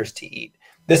others to eat.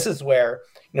 This is where,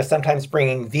 sometimes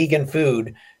bringing vegan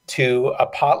food to a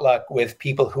potluck with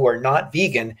people who are not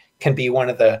vegan can be one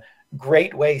of the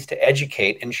great ways to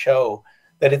educate and show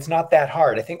that it's not that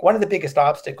hard. I think one of the biggest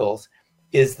obstacles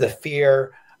is the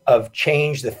fear of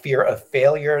change, the fear of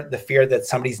failure, the fear that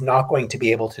somebody's not going to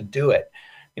be able to do it.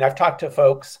 I've talked to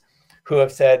folks who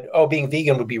have said, oh, being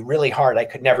vegan would be really hard. I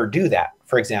could never do that,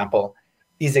 for example.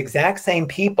 These exact same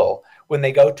people, when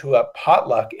they go to a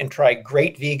potluck and try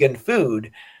great vegan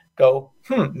food, go,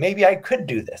 maybe I could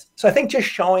do this. So I think just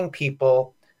showing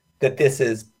people that this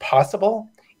is possible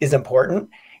is important.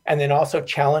 And then also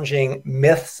challenging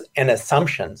myths and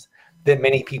assumptions that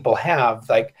many people have,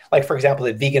 like for example,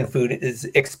 that vegan food is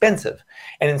expensive.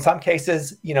 And in some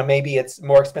cases, maybe it's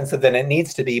more expensive than it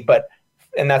needs to be,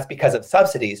 and that's because of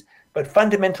subsidies. But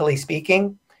fundamentally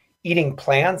speaking, eating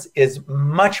plants is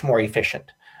much more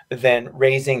efficient than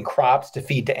raising crops to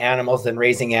feed to animals, than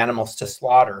raising animals to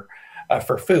slaughter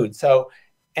for food. So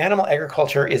animal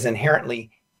agriculture is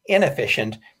inherently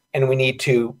inefficient, and we need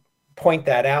to point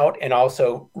that out and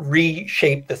also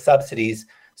reshape the subsidies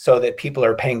so that people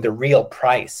are paying the real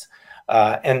price,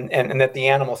 and that the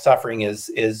animal suffering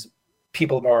is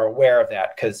people more aware of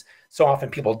that, because so often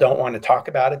people don't want to talk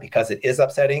about it because it is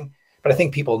upsetting. But I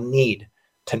think people need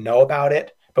to know about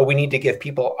it, but we need to give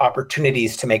people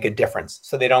opportunities to make a difference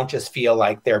so they don't just feel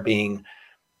like they're being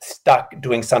stuck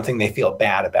doing something they feel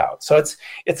bad about. So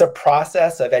it's a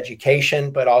process of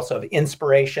education, but also of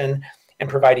inspiration and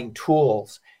providing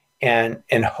tools and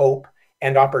hope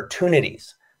and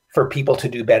opportunities for people to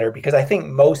do better, because I think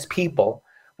most people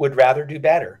would rather do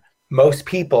better. Most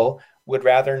people would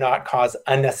rather not cause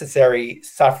unnecessary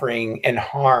suffering and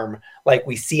harm like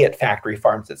we see at factory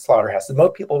farms, at slaughterhouses.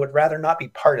 Most people would rather not be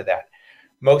part of that.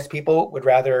 Most people would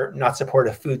rather not support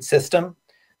a food system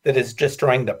that is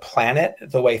destroying the planet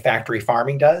the way factory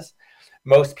farming does.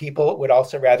 Most people would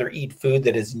also rather eat food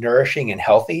that is nourishing and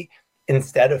healthy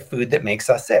instead of food that makes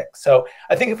us sick. So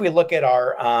I think if we look at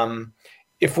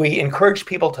if we encourage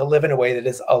people to live in a way that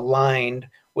is aligned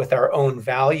with our own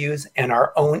values and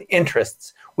our own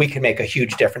interests, we can make a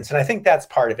huge difference. And I think that's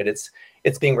part of it.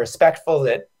 It's being respectful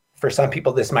that for some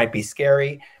people this might be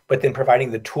scary, but then providing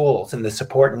the tools and the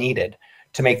support needed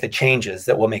to make the changes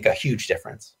that will make a huge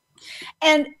difference.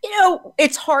 And,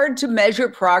 it's hard to measure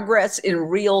progress in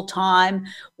real time.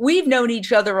 We've known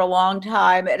each other a long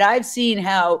time, and I've seen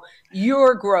how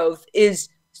your growth is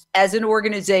as an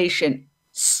organization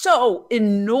so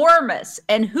enormous.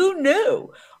 And who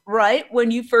knew, right?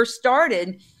 When you first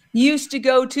started, you used to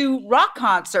go to rock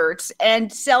concerts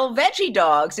and sell veggie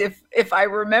dogs, if I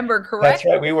remember correctly. That's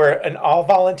right. We were an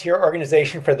all-volunteer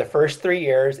organization for the first 3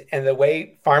 years, and the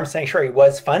way Farm Sanctuary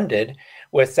was funded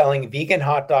was selling vegan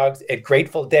hot dogs at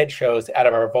Grateful Dead shows out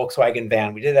of our Volkswagen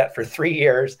van. We did that for 3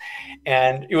 years,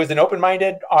 and it was an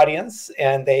open-minded audience,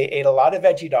 and they ate a lot of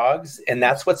veggie dogs, and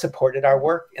that's what supported our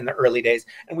work in the early days.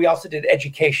 And we also did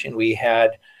education. We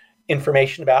had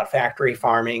information about factory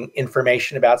farming,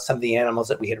 information about some of the animals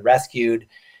that we had rescued.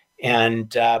 And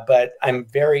but I'm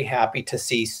very happy to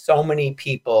see so many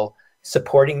people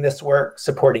supporting this work,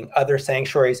 supporting other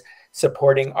sanctuaries,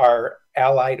 supporting our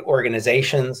allied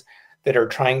organizations that are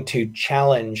trying to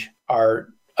challenge our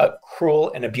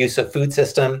cruel and abusive food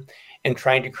system and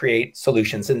trying to create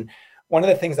solutions. And one of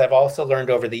the things I've also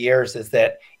learned over the years is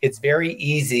that it's very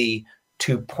easy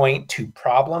to point to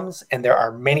problems, and there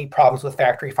are many problems with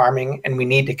factory farming, and we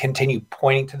need to continue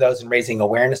pointing to those and raising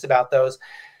awareness about those.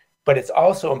 But it's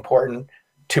also important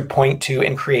to point to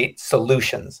and create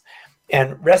solutions.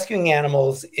 And rescuing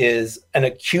animals is an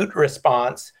acute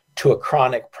response to a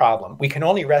chronic problem. We can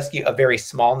only rescue a very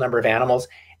small number of animals,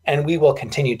 and we will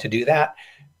continue to do that.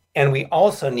 And we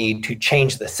also need to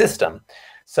change the system.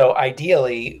 So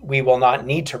ideally, we will not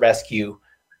need to rescue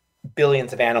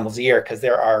billions of animals a year, because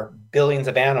there are billions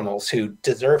of animals who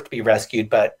deserve to be rescued,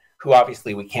 but who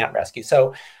obviously we can't rescue.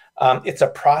 So it's a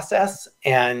process,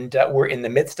 and we're in the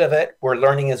midst of it. We're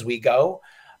learning as we go.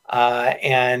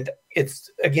 And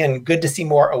it's, again, good to see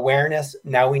more awareness.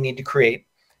 Now we need to create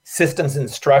systems and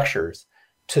structures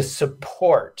to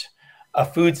support a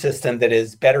food system that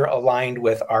is better aligned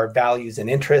with our values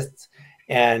and interests,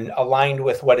 and aligned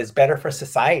with what is better for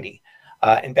society,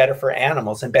 and better for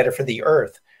animals, and better for the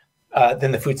earth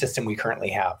than the food system we currently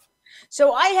have.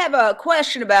 So I have a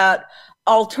question about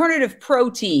alternative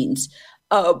proteins.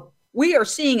 We are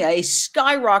seeing a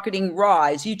skyrocketing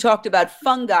rise. You talked about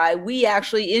fungi. We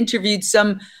actually interviewed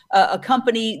a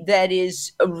company that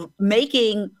is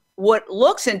making what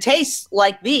looks and tastes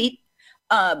like meat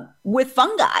with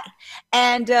fungi,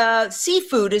 and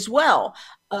seafood as well.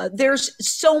 There's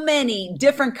so many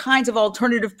different kinds of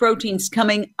alternative proteins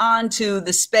coming onto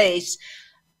the space.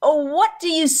 What do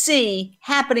you see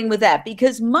happening with that?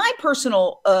 Because my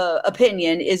personal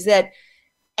opinion is that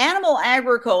animal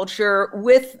agriculture,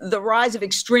 with the rise of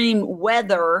extreme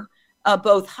weather,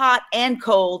 both hot and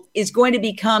cold, is going to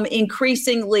become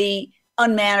increasingly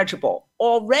unmanageable.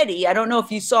 Already, I don't know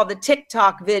if you saw the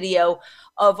TikTok video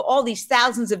of all these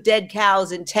thousands of dead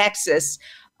cows in Texas,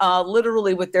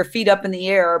 literally with their feet up in the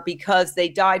air because they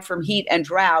died from heat and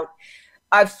drought.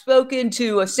 I've spoken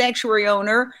to a sanctuary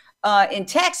owner in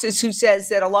Texas who says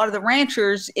that a lot of the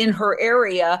ranchers in her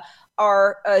area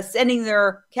are sending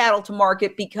their cattle to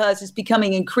market because it's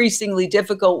becoming increasingly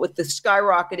difficult with the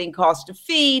skyrocketing cost of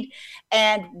feed,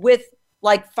 and with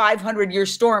like 500-year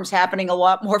storms happening a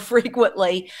lot more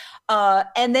frequently.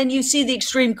 And then you see the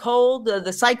extreme cold,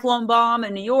 the cyclone bomb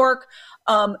in New York.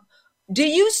 Do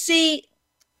you see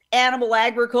animal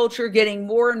agriculture getting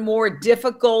more and more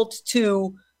difficult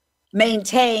to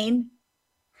maintain,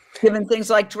 given things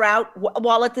like drought,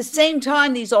 while at the same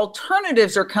time these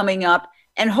alternatives are coming up,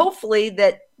 and hopefully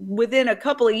that within a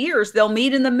couple of years they'll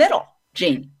meet in the middle?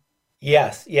 Gene?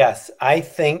 Yes. I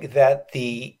think that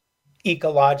the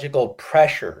ecological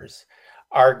pressures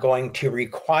are going to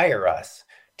require us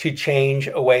to change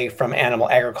away from animal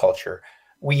agriculture.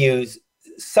 We use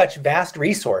such vast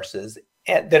resources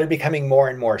that are becoming more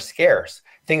and more scarce.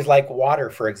 Things like water,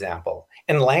 for example,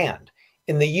 and land.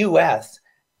 In the US,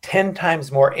 10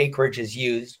 times more acreage is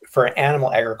used for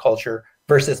animal agriculture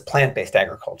versus plant-based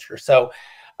agriculture. So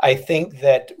I think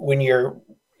that when you're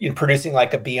producing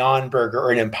like a Beyond Burger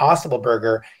or an Impossible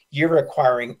Burger, you're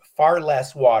requiring far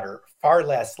less water, far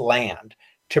less land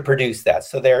to produce that.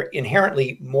 So they're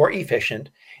inherently more efficient,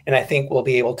 and I think we'll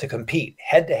be able to compete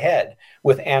head to head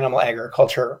with animal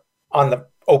agriculture on the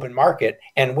open market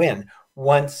and win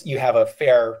once you have a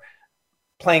fair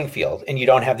playing field and you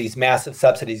don't have these massive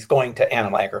subsidies going to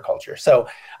animal agriculture. So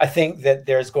I think that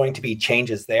there's going to be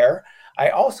changes there. I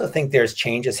also think there's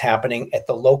changes happening at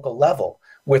the local level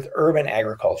with urban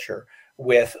agriculture,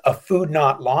 with a food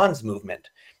not lawns movement.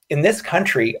 In this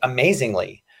country,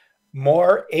 amazingly,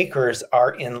 more acres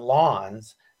are in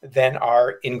lawns than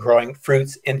are in growing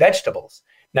fruits and vegetables.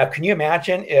 Now, can you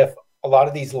imagine if a lot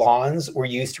of these lawns were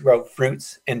used to grow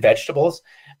fruits and vegetables,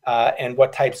 and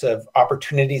what types of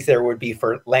opportunities there would be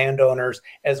for landowners,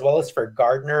 as well as for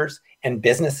gardeners and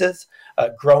businesses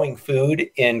growing food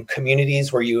in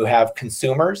communities where you have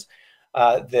consumers?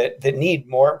 that need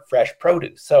more fresh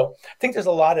produce. So I think there's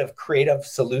a lot of creative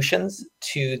solutions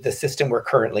to the system we're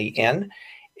currently in,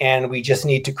 and we just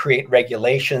need to create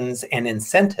regulations and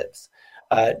incentives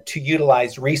to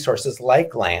utilize resources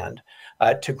like land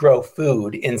to grow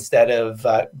food instead of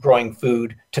growing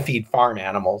food to feed farm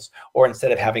animals or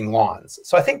instead of having lawns.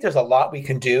 So I think there's a lot we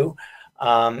can do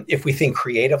if we think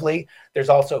creatively. There's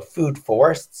also food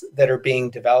forests that are being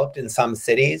developed in some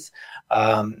cities.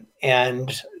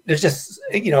 And there's just,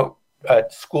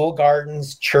 school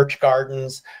gardens, church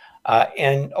gardens.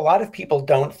 And a lot of people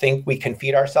don't think we can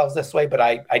feed ourselves this way, but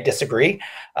I disagree.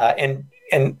 And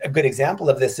a good example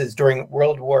of this is during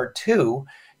World War II,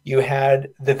 you had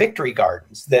the victory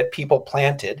gardens that people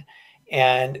planted,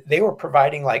 and they were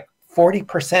providing like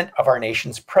 40% of our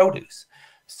nation's produce.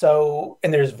 So,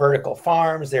 and there's vertical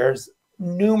farms, there's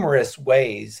numerous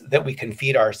ways that we can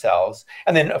feed ourselves.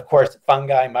 And then, of course,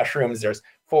 fungi, mushrooms, there's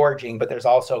foraging, but there's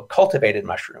also cultivated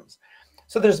mushrooms.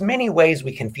 So there's many ways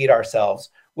we can feed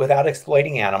ourselves without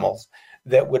exploiting animals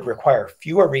that would require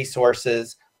fewer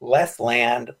resources, less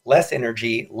land, less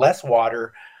energy, less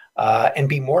water, and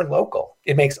be more local.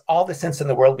 It makes all the sense in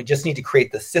the world. We just need to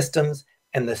create the systems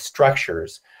and the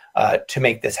structures to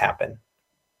make this happen.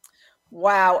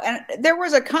 Wow. And there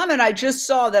was a comment I just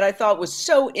saw that I thought was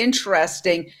so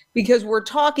interesting, because we're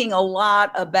talking a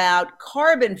lot about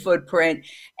carbon footprint.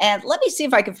 And let me see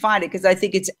if I can find it, because I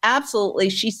think it's absolutely,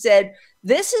 she said,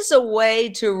 this is a way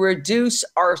to reduce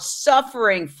our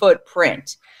suffering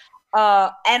footprint.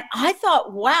 And I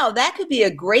thought, wow, that could be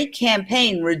a great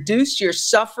campaign, reduce your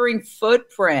suffering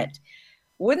footprint.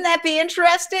 Wouldn't that be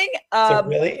interesting? It's a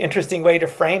really interesting way to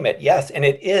frame it. Yes, and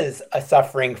it is a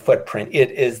suffering footprint.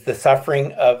 It is the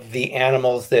suffering of the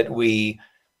animals that we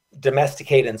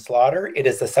domesticate and slaughter. It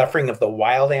is the suffering of the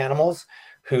wild animals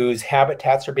whose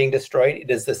habitats are being destroyed. It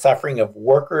is the suffering of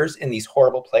workers in these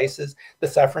horrible places, the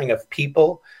suffering of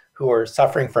people who are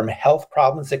suffering from health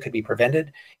problems that could be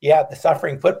prevented. Yeah, the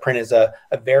suffering footprint is a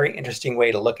very interesting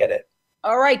way to look at it.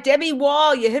 All right, Debbie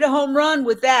Wall, you hit a home run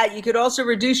with that. You could also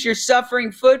reduce your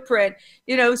suffering footprint.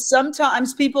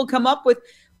 Sometimes people come up with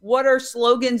what are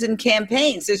slogans and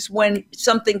campaigns. It's when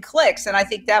something clicks. And I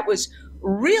think that was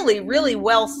really, really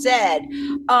well said.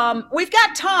 We've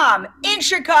got Tom in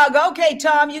Chicago. Okay,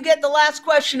 Tom, you get the last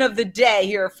question of the day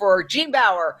here for Gene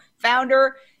Baur,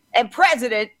 founder and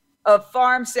president of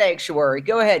Farm Sanctuary.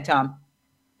 Go ahead, Tom.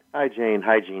 Hi, Jane.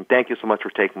 Thank you so much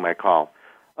for taking my call.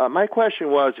 My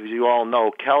question was, as you all know,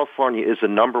 California is the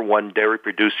number one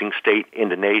dairy-producing state in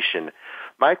the nation.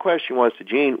 My question was to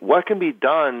Gene, what can be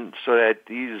done so that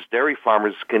these dairy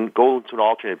farmers can go into an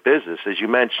alternate business? As you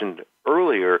mentioned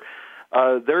earlier,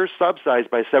 they're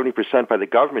subsidized by 70% by the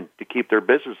government to keep their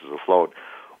businesses afloat.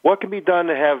 What can be done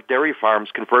to have dairy farms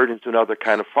convert into another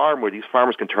kind of farm where these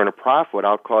farmers can turn a profit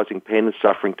without causing pain and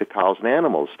suffering to cows and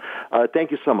animals? Thank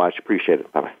you so much. Appreciate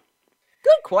it. Bye-bye.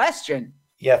 Good question.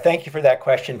 Yeah, thank you for that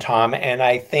question, Tom. And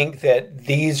I think that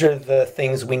these are the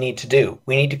things we need to do.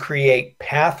 We need to create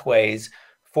pathways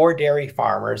for dairy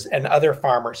farmers and other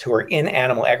farmers who are in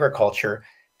animal agriculture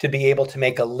to be able to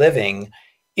make a living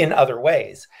in other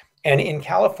ways. And in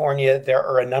California, there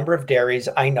are a number of dairies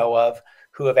I know of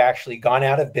who have actually gone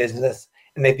out of business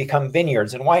and they've become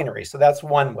vineyards and wineries. So that's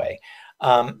one way.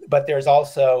 But there's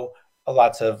also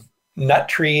lots of nut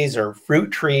trees or fruit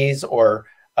trees or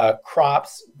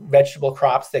crops, vegetable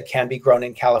crops that can be grown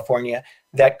in California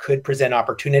that could present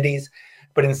opportunities.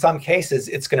 But in some cases,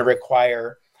 it's going to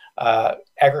require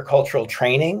agricultural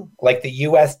training, like the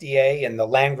USDA and the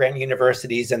land-grant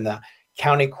universities and the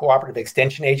county cooperative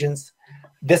extension agents.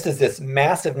 This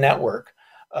massive network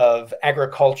of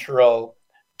agricultural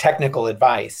technical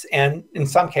advice and, in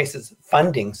some cases,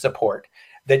 funding support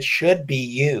that should be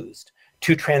used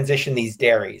to transition these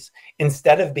dairies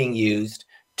instead of being used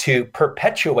to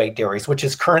perpetuate dairies, which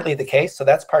is currently the case. So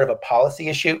that's part of a policy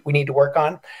issue we need to work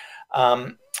on.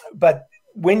 But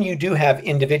when you do have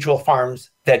individual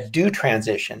farms that do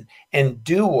transition and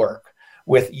do work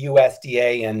with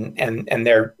USDA and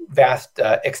their vast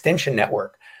extension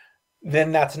network,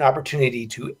 then that's an opportunity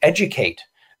to educate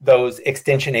those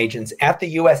extension agents at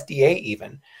the USDA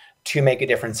even to make a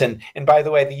difference. And by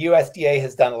the way, the USDA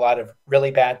has done a lot of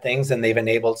really bad things and they've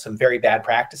enabled some very bad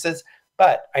practices.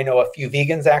 But I know a few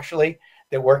vegans actually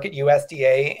that work at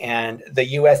USDA, and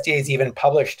the USDA has even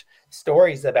published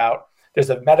stories about,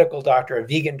 there's a medical doctor, a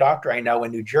vegan doctor I know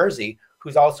in New Jersey,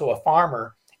 who's also a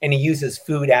farmer, and he uses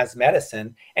food as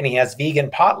medicine, and he has vegan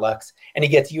potlucks, and he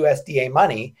gets USDA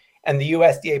money, and the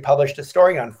USDA published a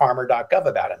story on farmer.gov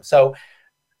about him. So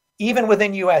even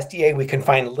within USDA, we can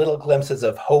find little glimpses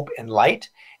of hope and light,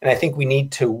 and I think we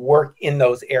need to work in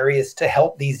those areas to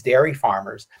help these dairy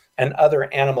farmers and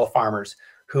other animal farmers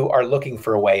who are looking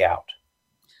for a way out.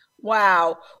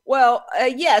 Wow. Well,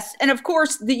 yes. And of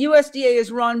course, the USDA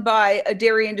is run by a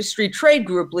dairy industry trade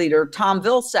group leader, Tom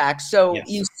Vilsack. So Yes.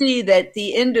 you see that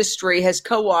the industry has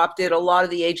co-opted a lot of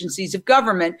the agencies of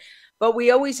government, but we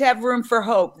always have room for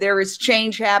hope. There is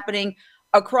change happening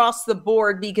across the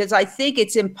board because I think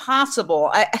it's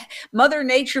impossible. Mother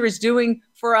Nature is doing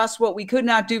for us what we could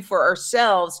not do for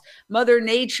ourselves. Mother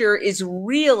Nature is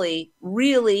really,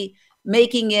 really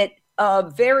making it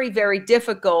very, very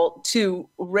difficult to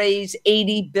raise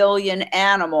 80 billion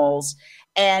animals.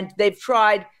 And they're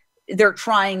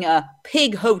trying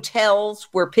pig hotels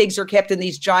where pigs are kept in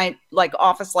these giant, like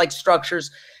office-like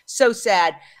structures. So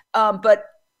sad. But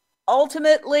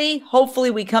ultimately,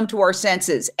 hopefully we come to our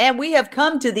senses. And we have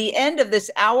come to the end of this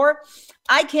hour.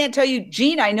 I can't tell you,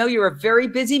 Gene, I know you're a very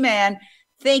busy man.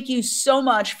 Thank you so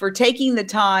much for taking the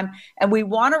time. And we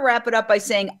want to wrap it up by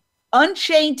saying,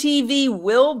 Unchained TV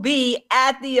will be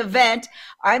at the event.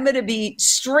 I'm going to be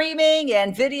streaming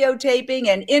and videotaping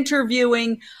and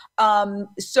interviewing.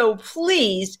 So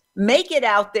please make it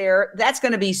out there. That's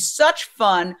going to be such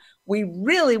fun. We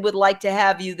really would like to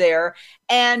have you there.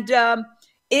 And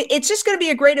it's just going to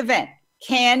be a great event.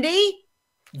 Candy,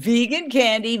 vegan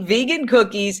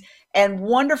cookies, and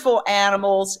wonderful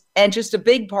animals, and just a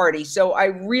big party. So I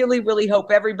really, really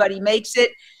hope everybody makes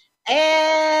it.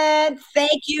 And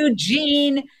thank you,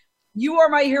 Gene. You are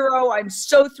my hero. I'm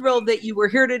so thrilled that you were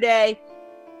here today.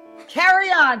 Carry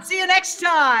on. See you next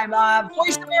time on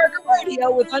Voice America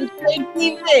Radio with Unchained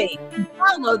TV.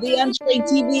 Download the Unchained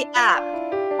TV app.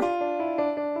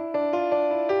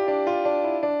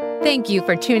 Thank you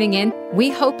for tuning in.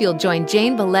 We hope you'll join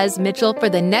Jane Velez Mitchell for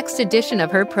the next edition of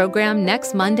her program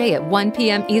next Monday at 1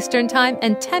 p.m. Eastern Time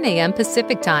and 10 a.m.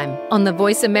 Pacific Time on the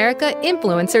Voice America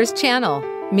Influencers channel.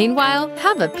 Meanwhile,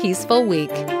 have a peaceful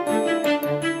week.